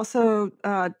really also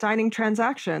dining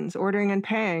transactions, ordering and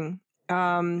paying.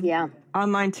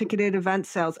 Online ticketed event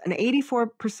sales, an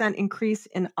 84% increase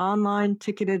in online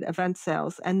ticketed event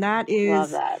sales. And that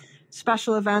is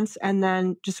special events and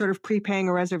then just sort of prepaying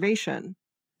a reservation.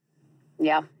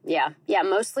 Yeah.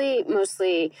 Mostly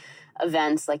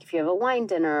events, like if you have a wine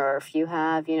dinner, or if you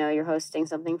have, you're hosting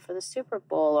something for the Super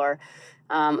Bowl, or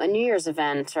a New Year's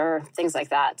event, or things like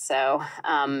that. So,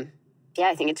 Yeah,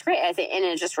 I think it's great. And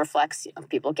it just reflects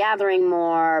people gathering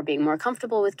more, being more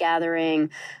comfortable with gathering,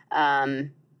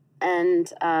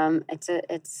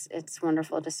 it's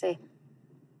wonderful to see.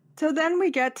 So then we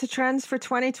get to trends for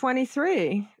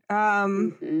 2023,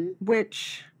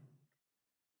 which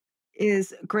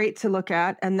is great to look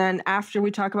at. And then after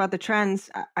we talk about the trends,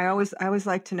 I always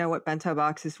like to know what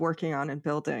Bentobox is working on and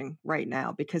building right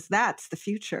now, because that's the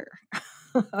future.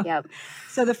 Yep.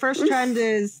 So the first trend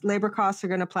is labor costs are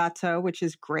going to plateau, which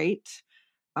is great.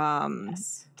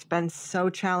 Yes. It's been so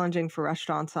challenging for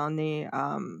restaurants on the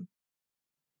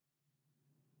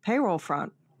payroll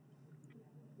front.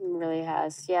 It really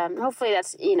has. Yeah. Hopefully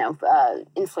that's,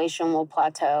 inflation will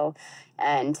plateau,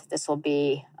 and this will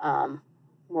be,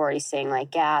 we're already seeing like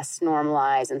gas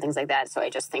normalize and things like that. So I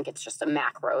just think it's just a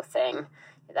macro thing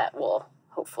that will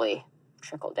hopefully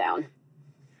trickle down.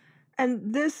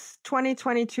 And this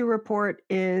 2022 report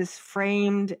is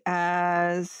framed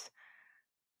as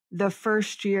the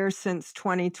first year since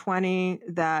 2020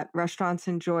 that restaurants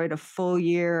enjoyed a full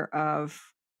year of,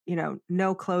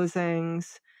 no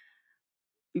closings,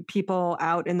 people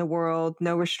out in the world,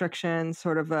 no restrictions,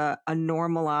 sort of a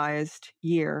normalized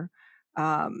year.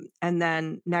 And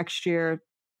then next year,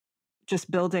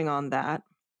 just building on that,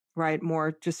 right?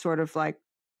 More just sort of like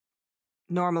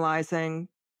normalizing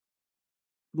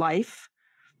life.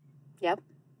 Yep.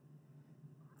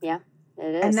 Yeah,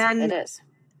 it is. And then it is.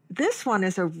 This one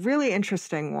is a really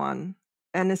interesting one.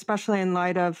 And especially in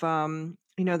light of,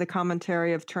 the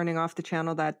commentary of turning off the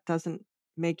channel that doesn't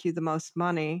make you the most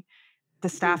money, the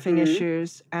staffing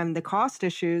issues and the cost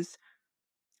issues,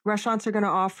 restaurants are going to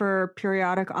offer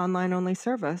periodic online-only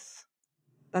service.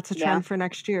 That's a trend for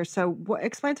next year. So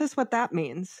explain to us what that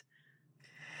means.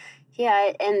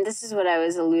 Yeah, and this is what I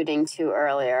was alluding to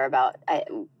earlier about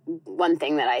one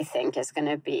thing that I think is going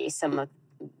to be some of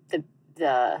the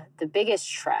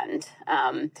biggest trend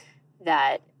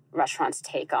that restaurants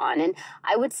take on. And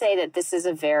I would say that this is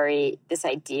this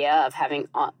idea of having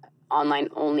online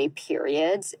only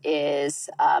periods is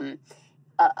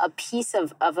a piece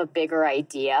of a bigger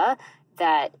idea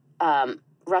that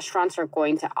restaurants are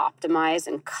going to optimize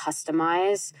and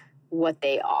customize what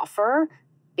they offer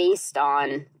based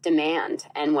on demand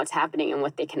and what's happening and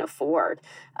what they can afford.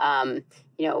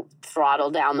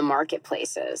 Throttle down the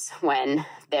marketplaces when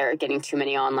they're getting too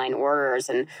many online orders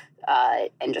and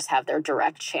just have their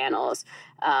direct channels,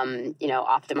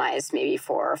 optimized maybe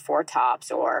for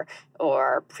tops or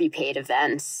prepaid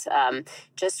events,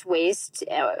 just ways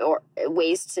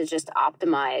to just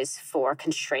optimize for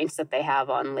constraints that they have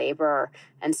on labor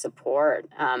and support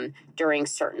during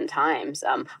certain times,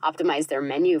 optimize their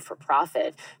menu for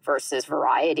profit versus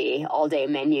variety, all day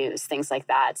menus, things like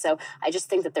that. So I just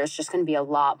think that there's just going to be a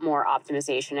lot more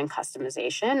optimization and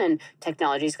customization, and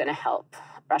technology is going to help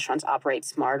restaurants operate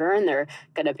smarter, and they're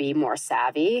going to be more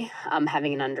savvy,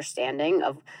 having an understanding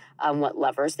of what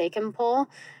levers they can pull.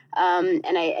 And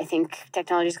I think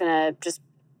technology is going to just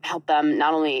help them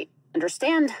not only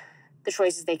understand the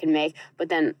choices they can make, but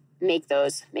then make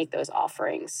those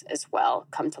offerings as well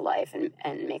come to life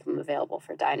and make them available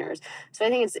for diners. So I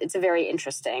think it's a very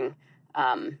interesting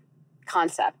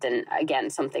concept, and again,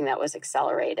 something that was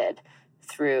accelerated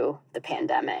through the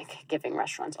pandemic, giving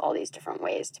restaurants all these different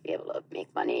ways to be able to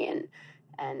make money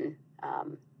and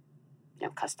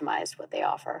customize what they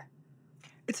offer.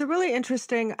 It's a really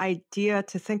interesting idea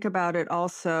to think about it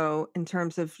also in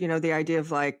terms of, the idea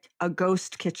of like a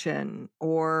ghost kitchen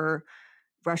or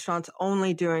restaurants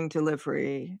only doing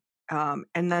delivery,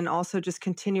 and then also just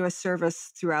continuous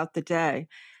service throughout the day.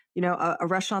 A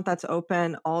restaurant that's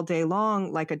open all day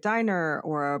long, like a diner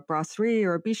or a brasserie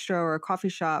or a bistro or a coffee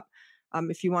shop,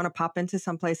 if you want to pop into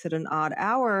someplace at an odd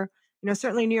hour,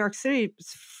 certainly New York City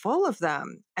is full of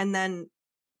them. And then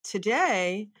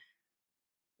today,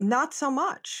 not so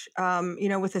much,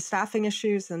 with the staffing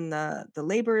issues and the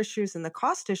labor issues and the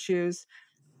cost issues,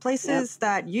 places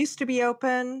that used to be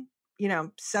open,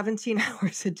 17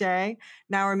 hours a day,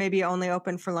 now are maybe only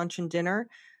open for lunch and dinner.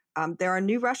 There are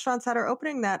new restaurants that are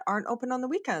opening that aren't open on the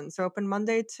weekends. They're open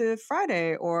Monday to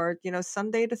Friday or,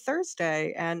 Sunday to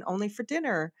Thursday and only for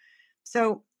dinner.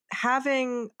 So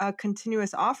having a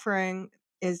continuous offering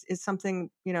is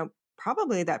something,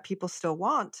 probably that people still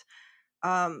want.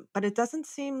 But it doesn't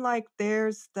seem like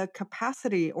there's the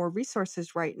capacity or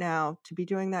resources right now to be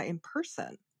doing that in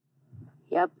person.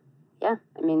 Yep. Yeah.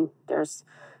 I mean,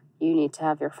 you need to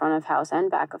have your front of house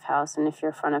and back of house. And if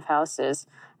your front of house is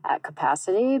at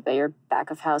capacity, but your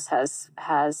back of house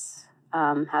has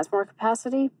more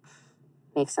capacity,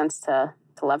 makes sense to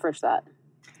leverage that.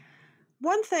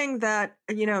 One thing that,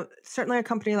 certainly a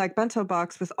company like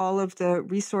Bentobox with all of the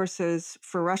resources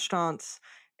for restaurants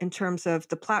in terms of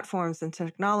the platforms and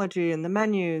technology and the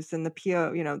menus and the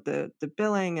PO, the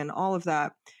billing and all of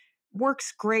that,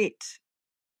 works great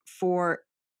for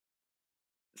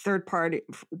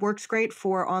works great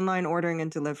for online ordering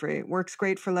and delivery, works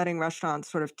great for letting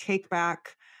restaurants sort of take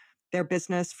back their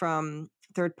business from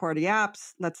third-party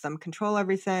apps, lets them control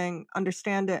everything,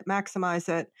 understand it, maximize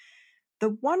it. The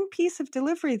one piece of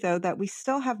delivery, though, that we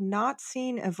still have not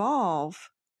seen evolve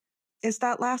is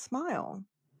that last mile,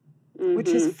 which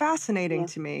is fascinating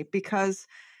to me because,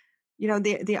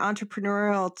 the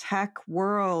entrepreneurial tech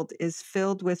world is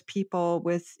filled with people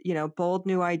with, bold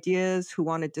new ideas who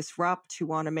want to disrupt, who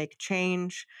want to make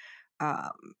change.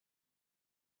 Um,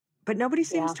 but nobody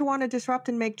seems to want to disrupt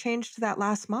and make change to that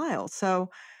last mile.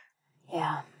 So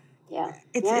Yeah.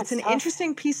 it's an tough.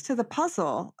 interesting piece to the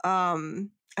puzzle. And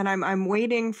I'm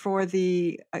waiting for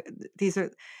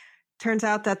turns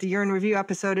out that the Year in Review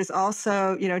episode is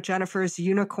also, Jennifer's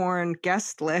unicorn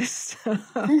guest list. Who's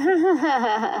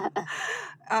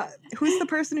the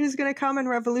person who's going to come and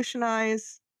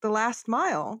revolutionize the last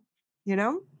mile, Yeah.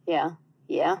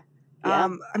 I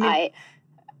mean,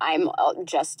 I'm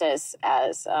just as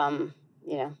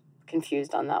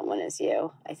confused on that one as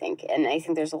you, I think. And I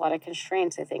think there's a lot of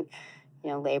constraints. I think,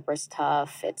 labor's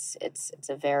tough. It's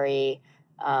a very,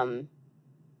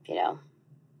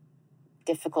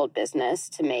 difficult business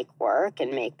to make work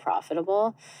and make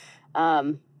profitable,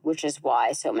 which is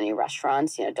why so many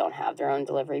restaurants, don't have their own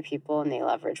delivery people and they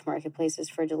leverage marketplaces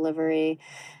for delivery.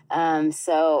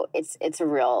 So it's a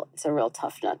real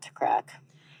tough nut to crack.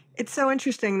 It's so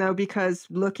interesting though, because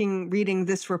reading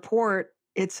this report,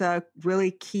 it's a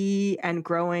really key and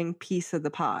growing piece of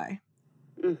the pie.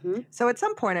 Mm-hmm. So at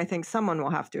some point, I think someone will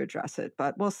have to address it,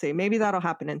 but we'll see. Maybe that'll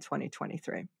happen in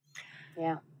 2023.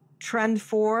 Yeah. Trend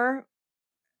 4,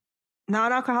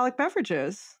 non-alcoholic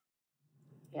beverages.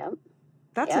 Yep.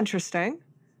 That's interesting.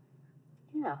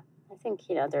 Yeah. I think,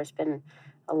 there's been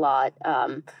a lot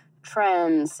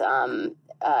trends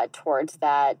towards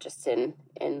that just in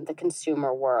the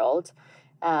consumer world.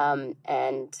 It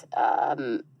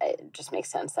just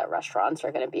makes sense that restaurants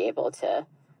are going to be able to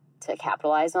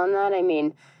capitalize on that. I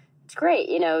mean, it's great,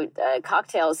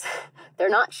 cocktails, they're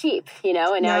not cheap, and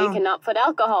now you cannot put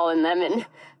alcohol in them and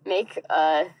make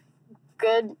a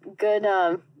good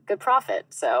profit.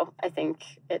 So I think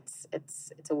it's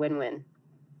a win-win.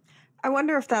 I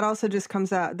wonder if that also just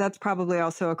comes out. That's probably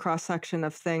also a cross-section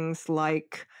of things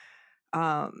like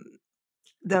the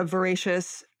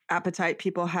voracious appetite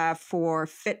people have for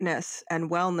fitness and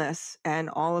wellness and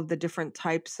all of the different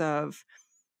types of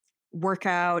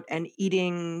workout and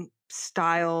eating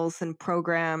styles and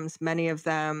programs. Many of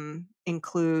them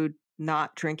include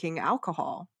not drinking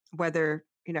alcohol, whether,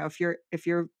 if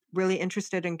you're really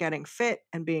interested in getting fit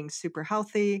and being super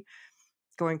healthy,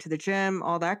 going to the gym,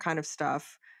 all that kind of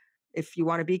stuff. If you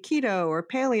want to be keto or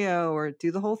paleo or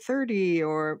do the Whole30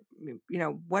 or,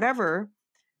 whatever,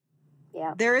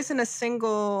 there isn't a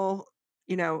single,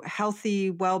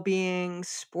 healthy, well-being,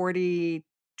 sporty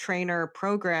trainer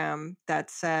program that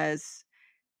says,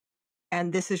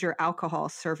 and this is your alcohol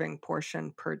serving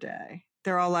portion per day.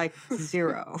 They're all like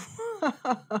 0.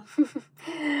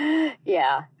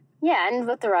 Yeah. And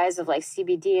with the rise of like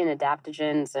CBD and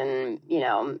adaptogens and,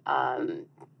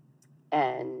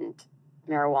 and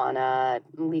marijuana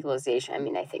legalization, I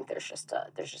mean, I think there's just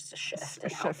a shift in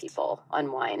how people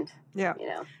unwind. Yeah.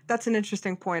 That's an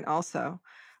interesting point also.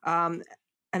 And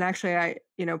actually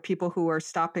people who are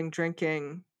stopping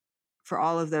drinking for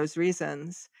all of those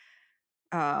reasons,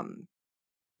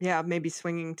 maybe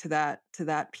swinging to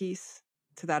that piece,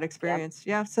 to that experience.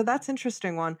 Yep. Yeah. So that's an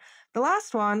interesting one. The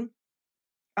last one,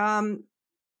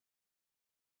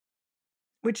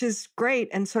 which is great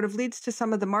and sort of leads to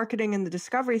some of the marketing and the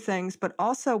discovery things, but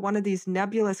also one of these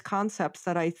nebulous concepts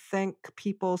that I think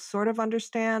people sort of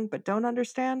understand, but don't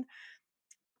understand.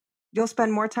 You'll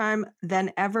spend more time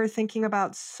than ever thinking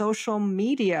about social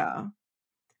media.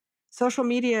 Social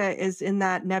media is in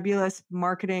that nebulous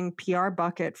marketing PR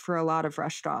bucket for a lot of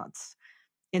restaurants.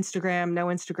 Instagram, no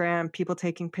Instagram, people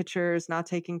taking pictures, not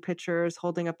taking pictures,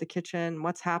 holding up the kitchen,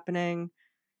 what's happening?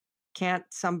 Can't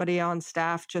somebody on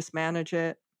staff just manage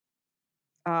it?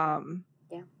 Yeah,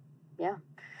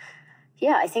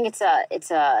 I think it's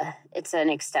an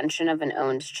extension of an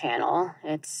owned channel.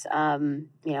 It's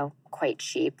quite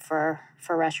cheap for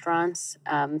restaurants.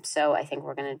 So I think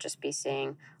we're going to just be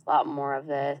seeing a lot more of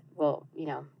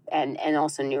and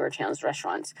also newer channels,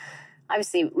 restaurants.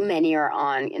 Obviously, many are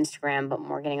on Instagram, but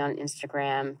more getting on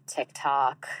Instagram,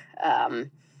 TikTok.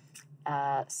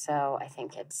 So I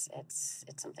think it's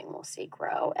something we'll see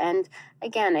grow. And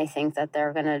again, I think that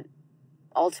they're going to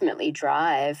ultimately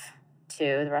drive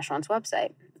to the restaurant's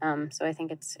website. So I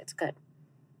think it's good.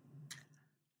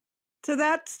 So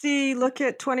that's the look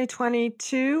at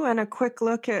 2022 and a quick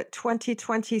look at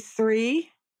 2023.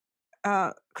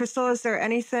 Krystle, is there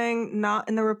anything not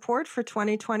in the report for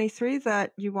 2023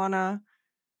 that you want to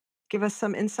give us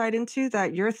some insight into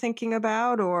that you're thinking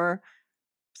about, or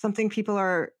something people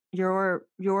are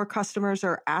your customers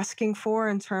are asking for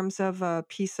in terms of a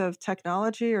piece of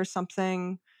technology, or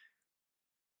something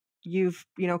you've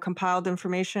compiled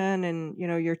information and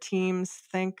your teams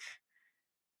think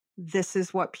this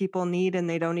is what people need and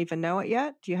they don't even know it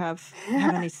yet? Do you have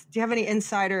any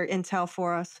insider intel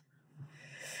for us?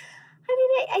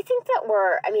 I think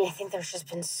I think there's just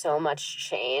been so much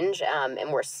change,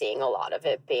 and we're seeing a lot of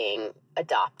it being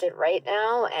adopted right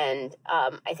now. And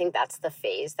I think that's the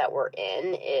phase that we're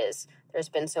in, is there's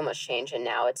been so much change, and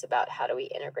now it's about how do we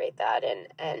integrate that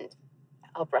and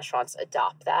help restaurants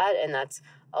adopt that. And that's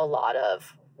a lot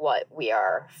of what we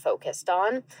are focused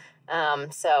on.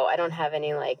 So I don't have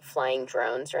any like flying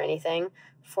drones or anything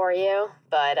for you,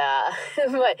 but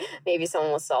but maybe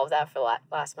someone will solve that for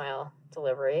last mile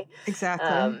delivery.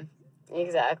 Exactly.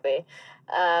 Exactly.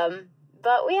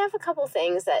 But we have a couple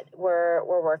things that we're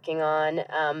working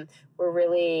on. We're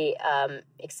really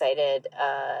excited.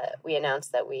 We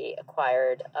announced that we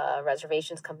acquired a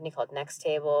reservations company called Next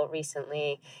Table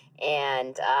recently,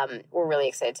 and we're really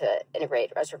excited to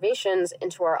integrate reservations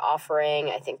into our offering.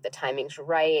 I think the timing's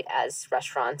right, as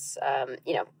restaurants,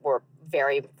 we're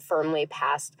very firmly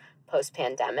past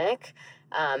post-pandemic,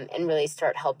 and really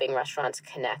start helping restaurants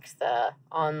connect the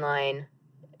online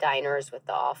diners with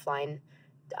the offline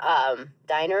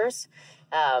diners,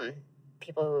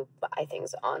 people who buy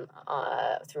things on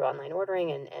through online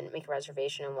ordering and make a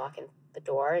reservation and walk in the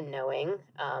door and knowing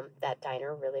that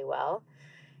diner really well.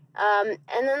 And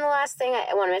then the last thing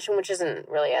I want to mention, which isn't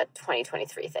really a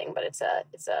 2023 thing, but it's a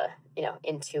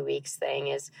in 2 weeks thing,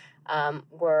 is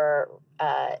we're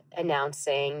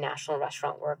announcing National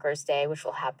Restaurant Workers Day, which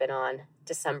will happen on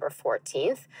December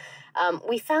 14th.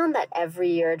 We found that every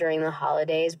year during the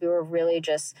holidays, we were really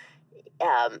just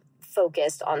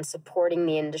focused on supporting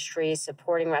the industry,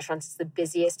 supporting restaurants. It's the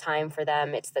busiest time for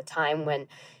them. It's the time when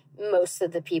most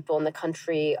of the people in the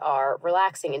country are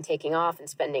relaxing and taking off and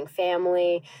spending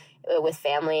with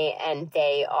family, and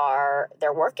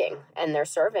they're working and they're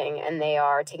serving and they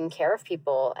are taking care of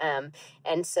people.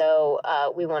 And so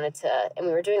we wanted to, and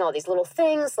we were doing all these little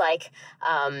things like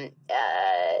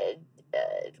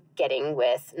getting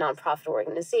with nonprofit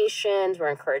organizations. We're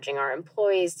encouraging our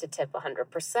employees to tip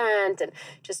 100% and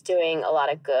just doing a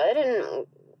lot of good. And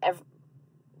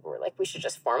we're like, we should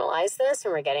just formalize this.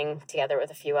 And we're getting together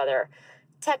with a few other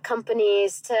tech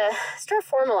companies to start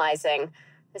formalizing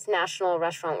this National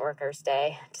Restaurant Workers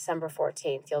Day, December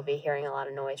 14th. You'll be hearing a lot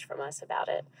of noise from us about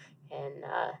it in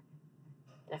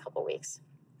a couple weeks.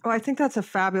 Oh, I think that's a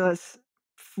fabulous,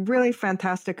 really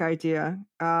fantastic idea.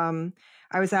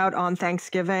 I was out on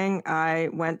Thanksgiving. I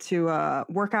went to a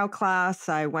workout class.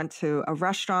 I went to a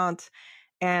restaurant.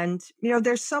 And,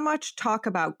 there's so much talk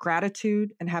about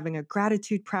gratitude and having a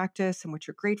gratitude practice and what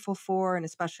you're grateful for, and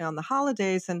especially on the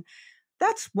holidays. And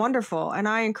that's wonderful. And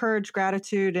I encourage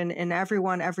gratitude in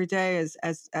everyone every day,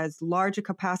 as large a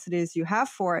capacity as you have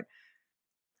for it.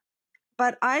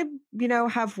 But I,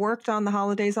 have worked on the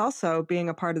holidays also, being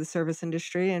a part of the service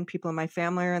industry, and people in my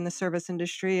family are in the service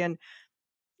industry. And,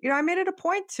 I made it a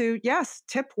point to, yes,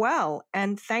 tip well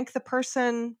and thank the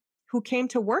person who came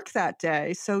to work that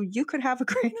day so you could have a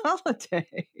great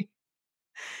holiday,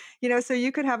 so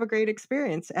you could have a great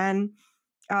experience. And,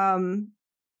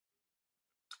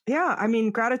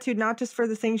 gratitude, not just for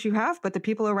the things you have, but the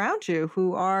people around you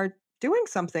who are doing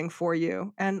something for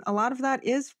you. And a lot of that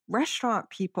is restaurant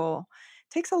people.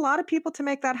 It takes a lot of people to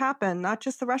make that happen, not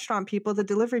just the restaurant people, the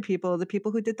delivery people, the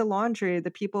people who did the laundry, the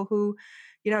people who,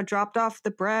 dropped off the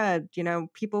bread,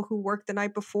 people who worked the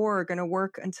night before are going to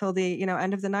work until the,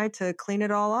 end of the night to clean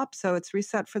it all up so it's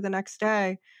reset for the next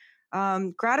day.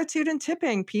 Gratitude and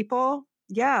tipping, people.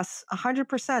 Yes,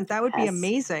 100%. That would be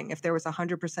amazing if there was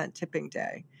 100% tipping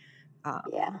day.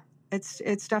 Yeah.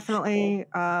 It's definitely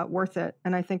worth it.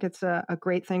 And I think it's a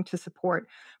great thing to support.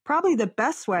 Probably the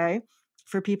best way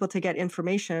for people to get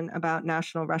information about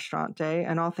National Restaurant Day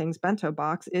and all things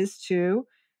Bentobox is to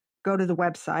go to the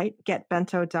website,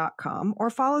 getbento.com, or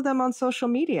follow them on social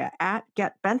media at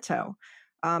getbento.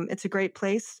 It's a great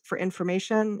place for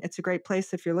information. It's a great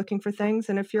place if you're looking for things.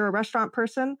 And if you're a restaurant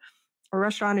person or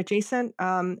restaurant adjacent,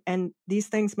 and these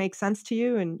things make sense to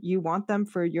you and you want them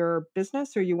for your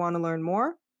business or you want to learn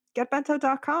more,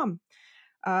 getbento.com.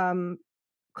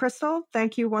 Krystle,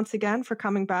 thank you once again for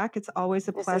coming back. It's always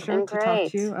a pleasure to talk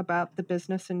to you about the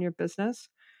business and your business.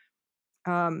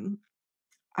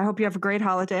 I hope you have a great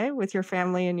holiday with your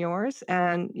family and yours.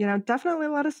 And, definitely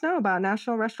let us know about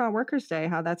National Restaurant Workers Day,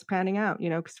 how that's panning out,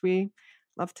 because we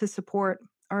love to support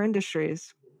our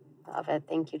industries. Love it.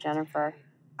 Thank you, Jennifer.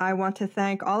 I want to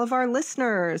thank all of our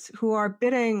listeners who are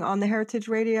bidding on the Heritage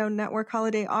Radio Network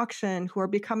Holiday Auction, who are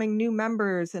becoming new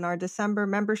members in our December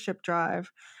membership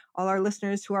drive, all our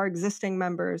listeners who are existing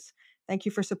members. Thank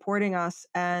you for supporting us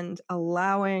and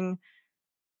allowing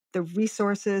the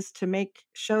resources to make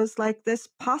shows like this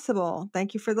possible.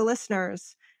 Thank you for the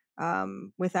listeners.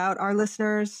 Without our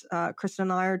listeners, Krystle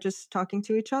and I are just talking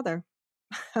to each other.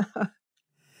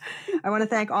 I want to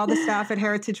thank all the staff at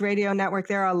Heritage Radio Network.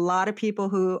 There are a lot of people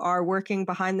who are working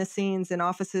behind the scenes in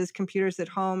offices, computers at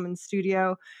home, and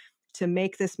studio to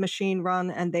make this machine run,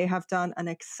 and they have done an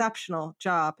exceptional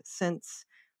job since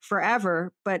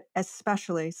forever, but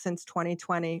especially since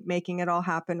 2020, making it all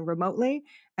happen remotely.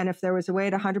 And if there was a way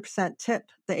to 100% tip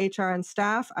the HRN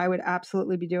staff, I would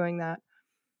absolutely be doing that.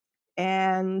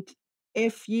 And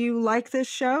if you like this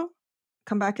show,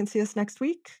 come back and see us next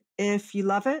week. If you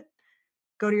love it,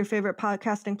 go to your favorite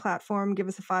podcasting platform, give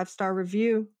us a 5-star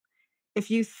review.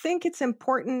 If you think it's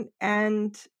important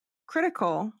and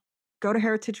critical, go to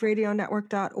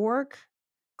heritageradionetwork.org,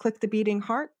 click the beating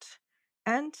heart,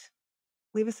 and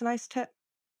leave us a nice tip.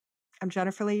 I'm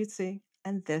Jennifer Liuzzi,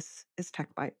 and this is Tech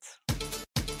Bites.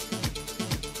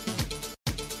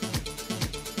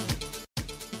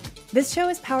 This show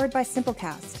is powered by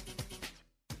Simplecast.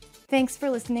 Thanks for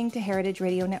listening to Heritage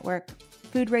Radio Network,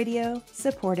 food radio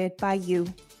supported by you.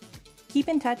 Keep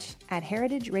in touch at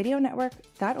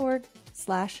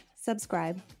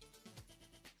heritageradionetwork.org/subscribe.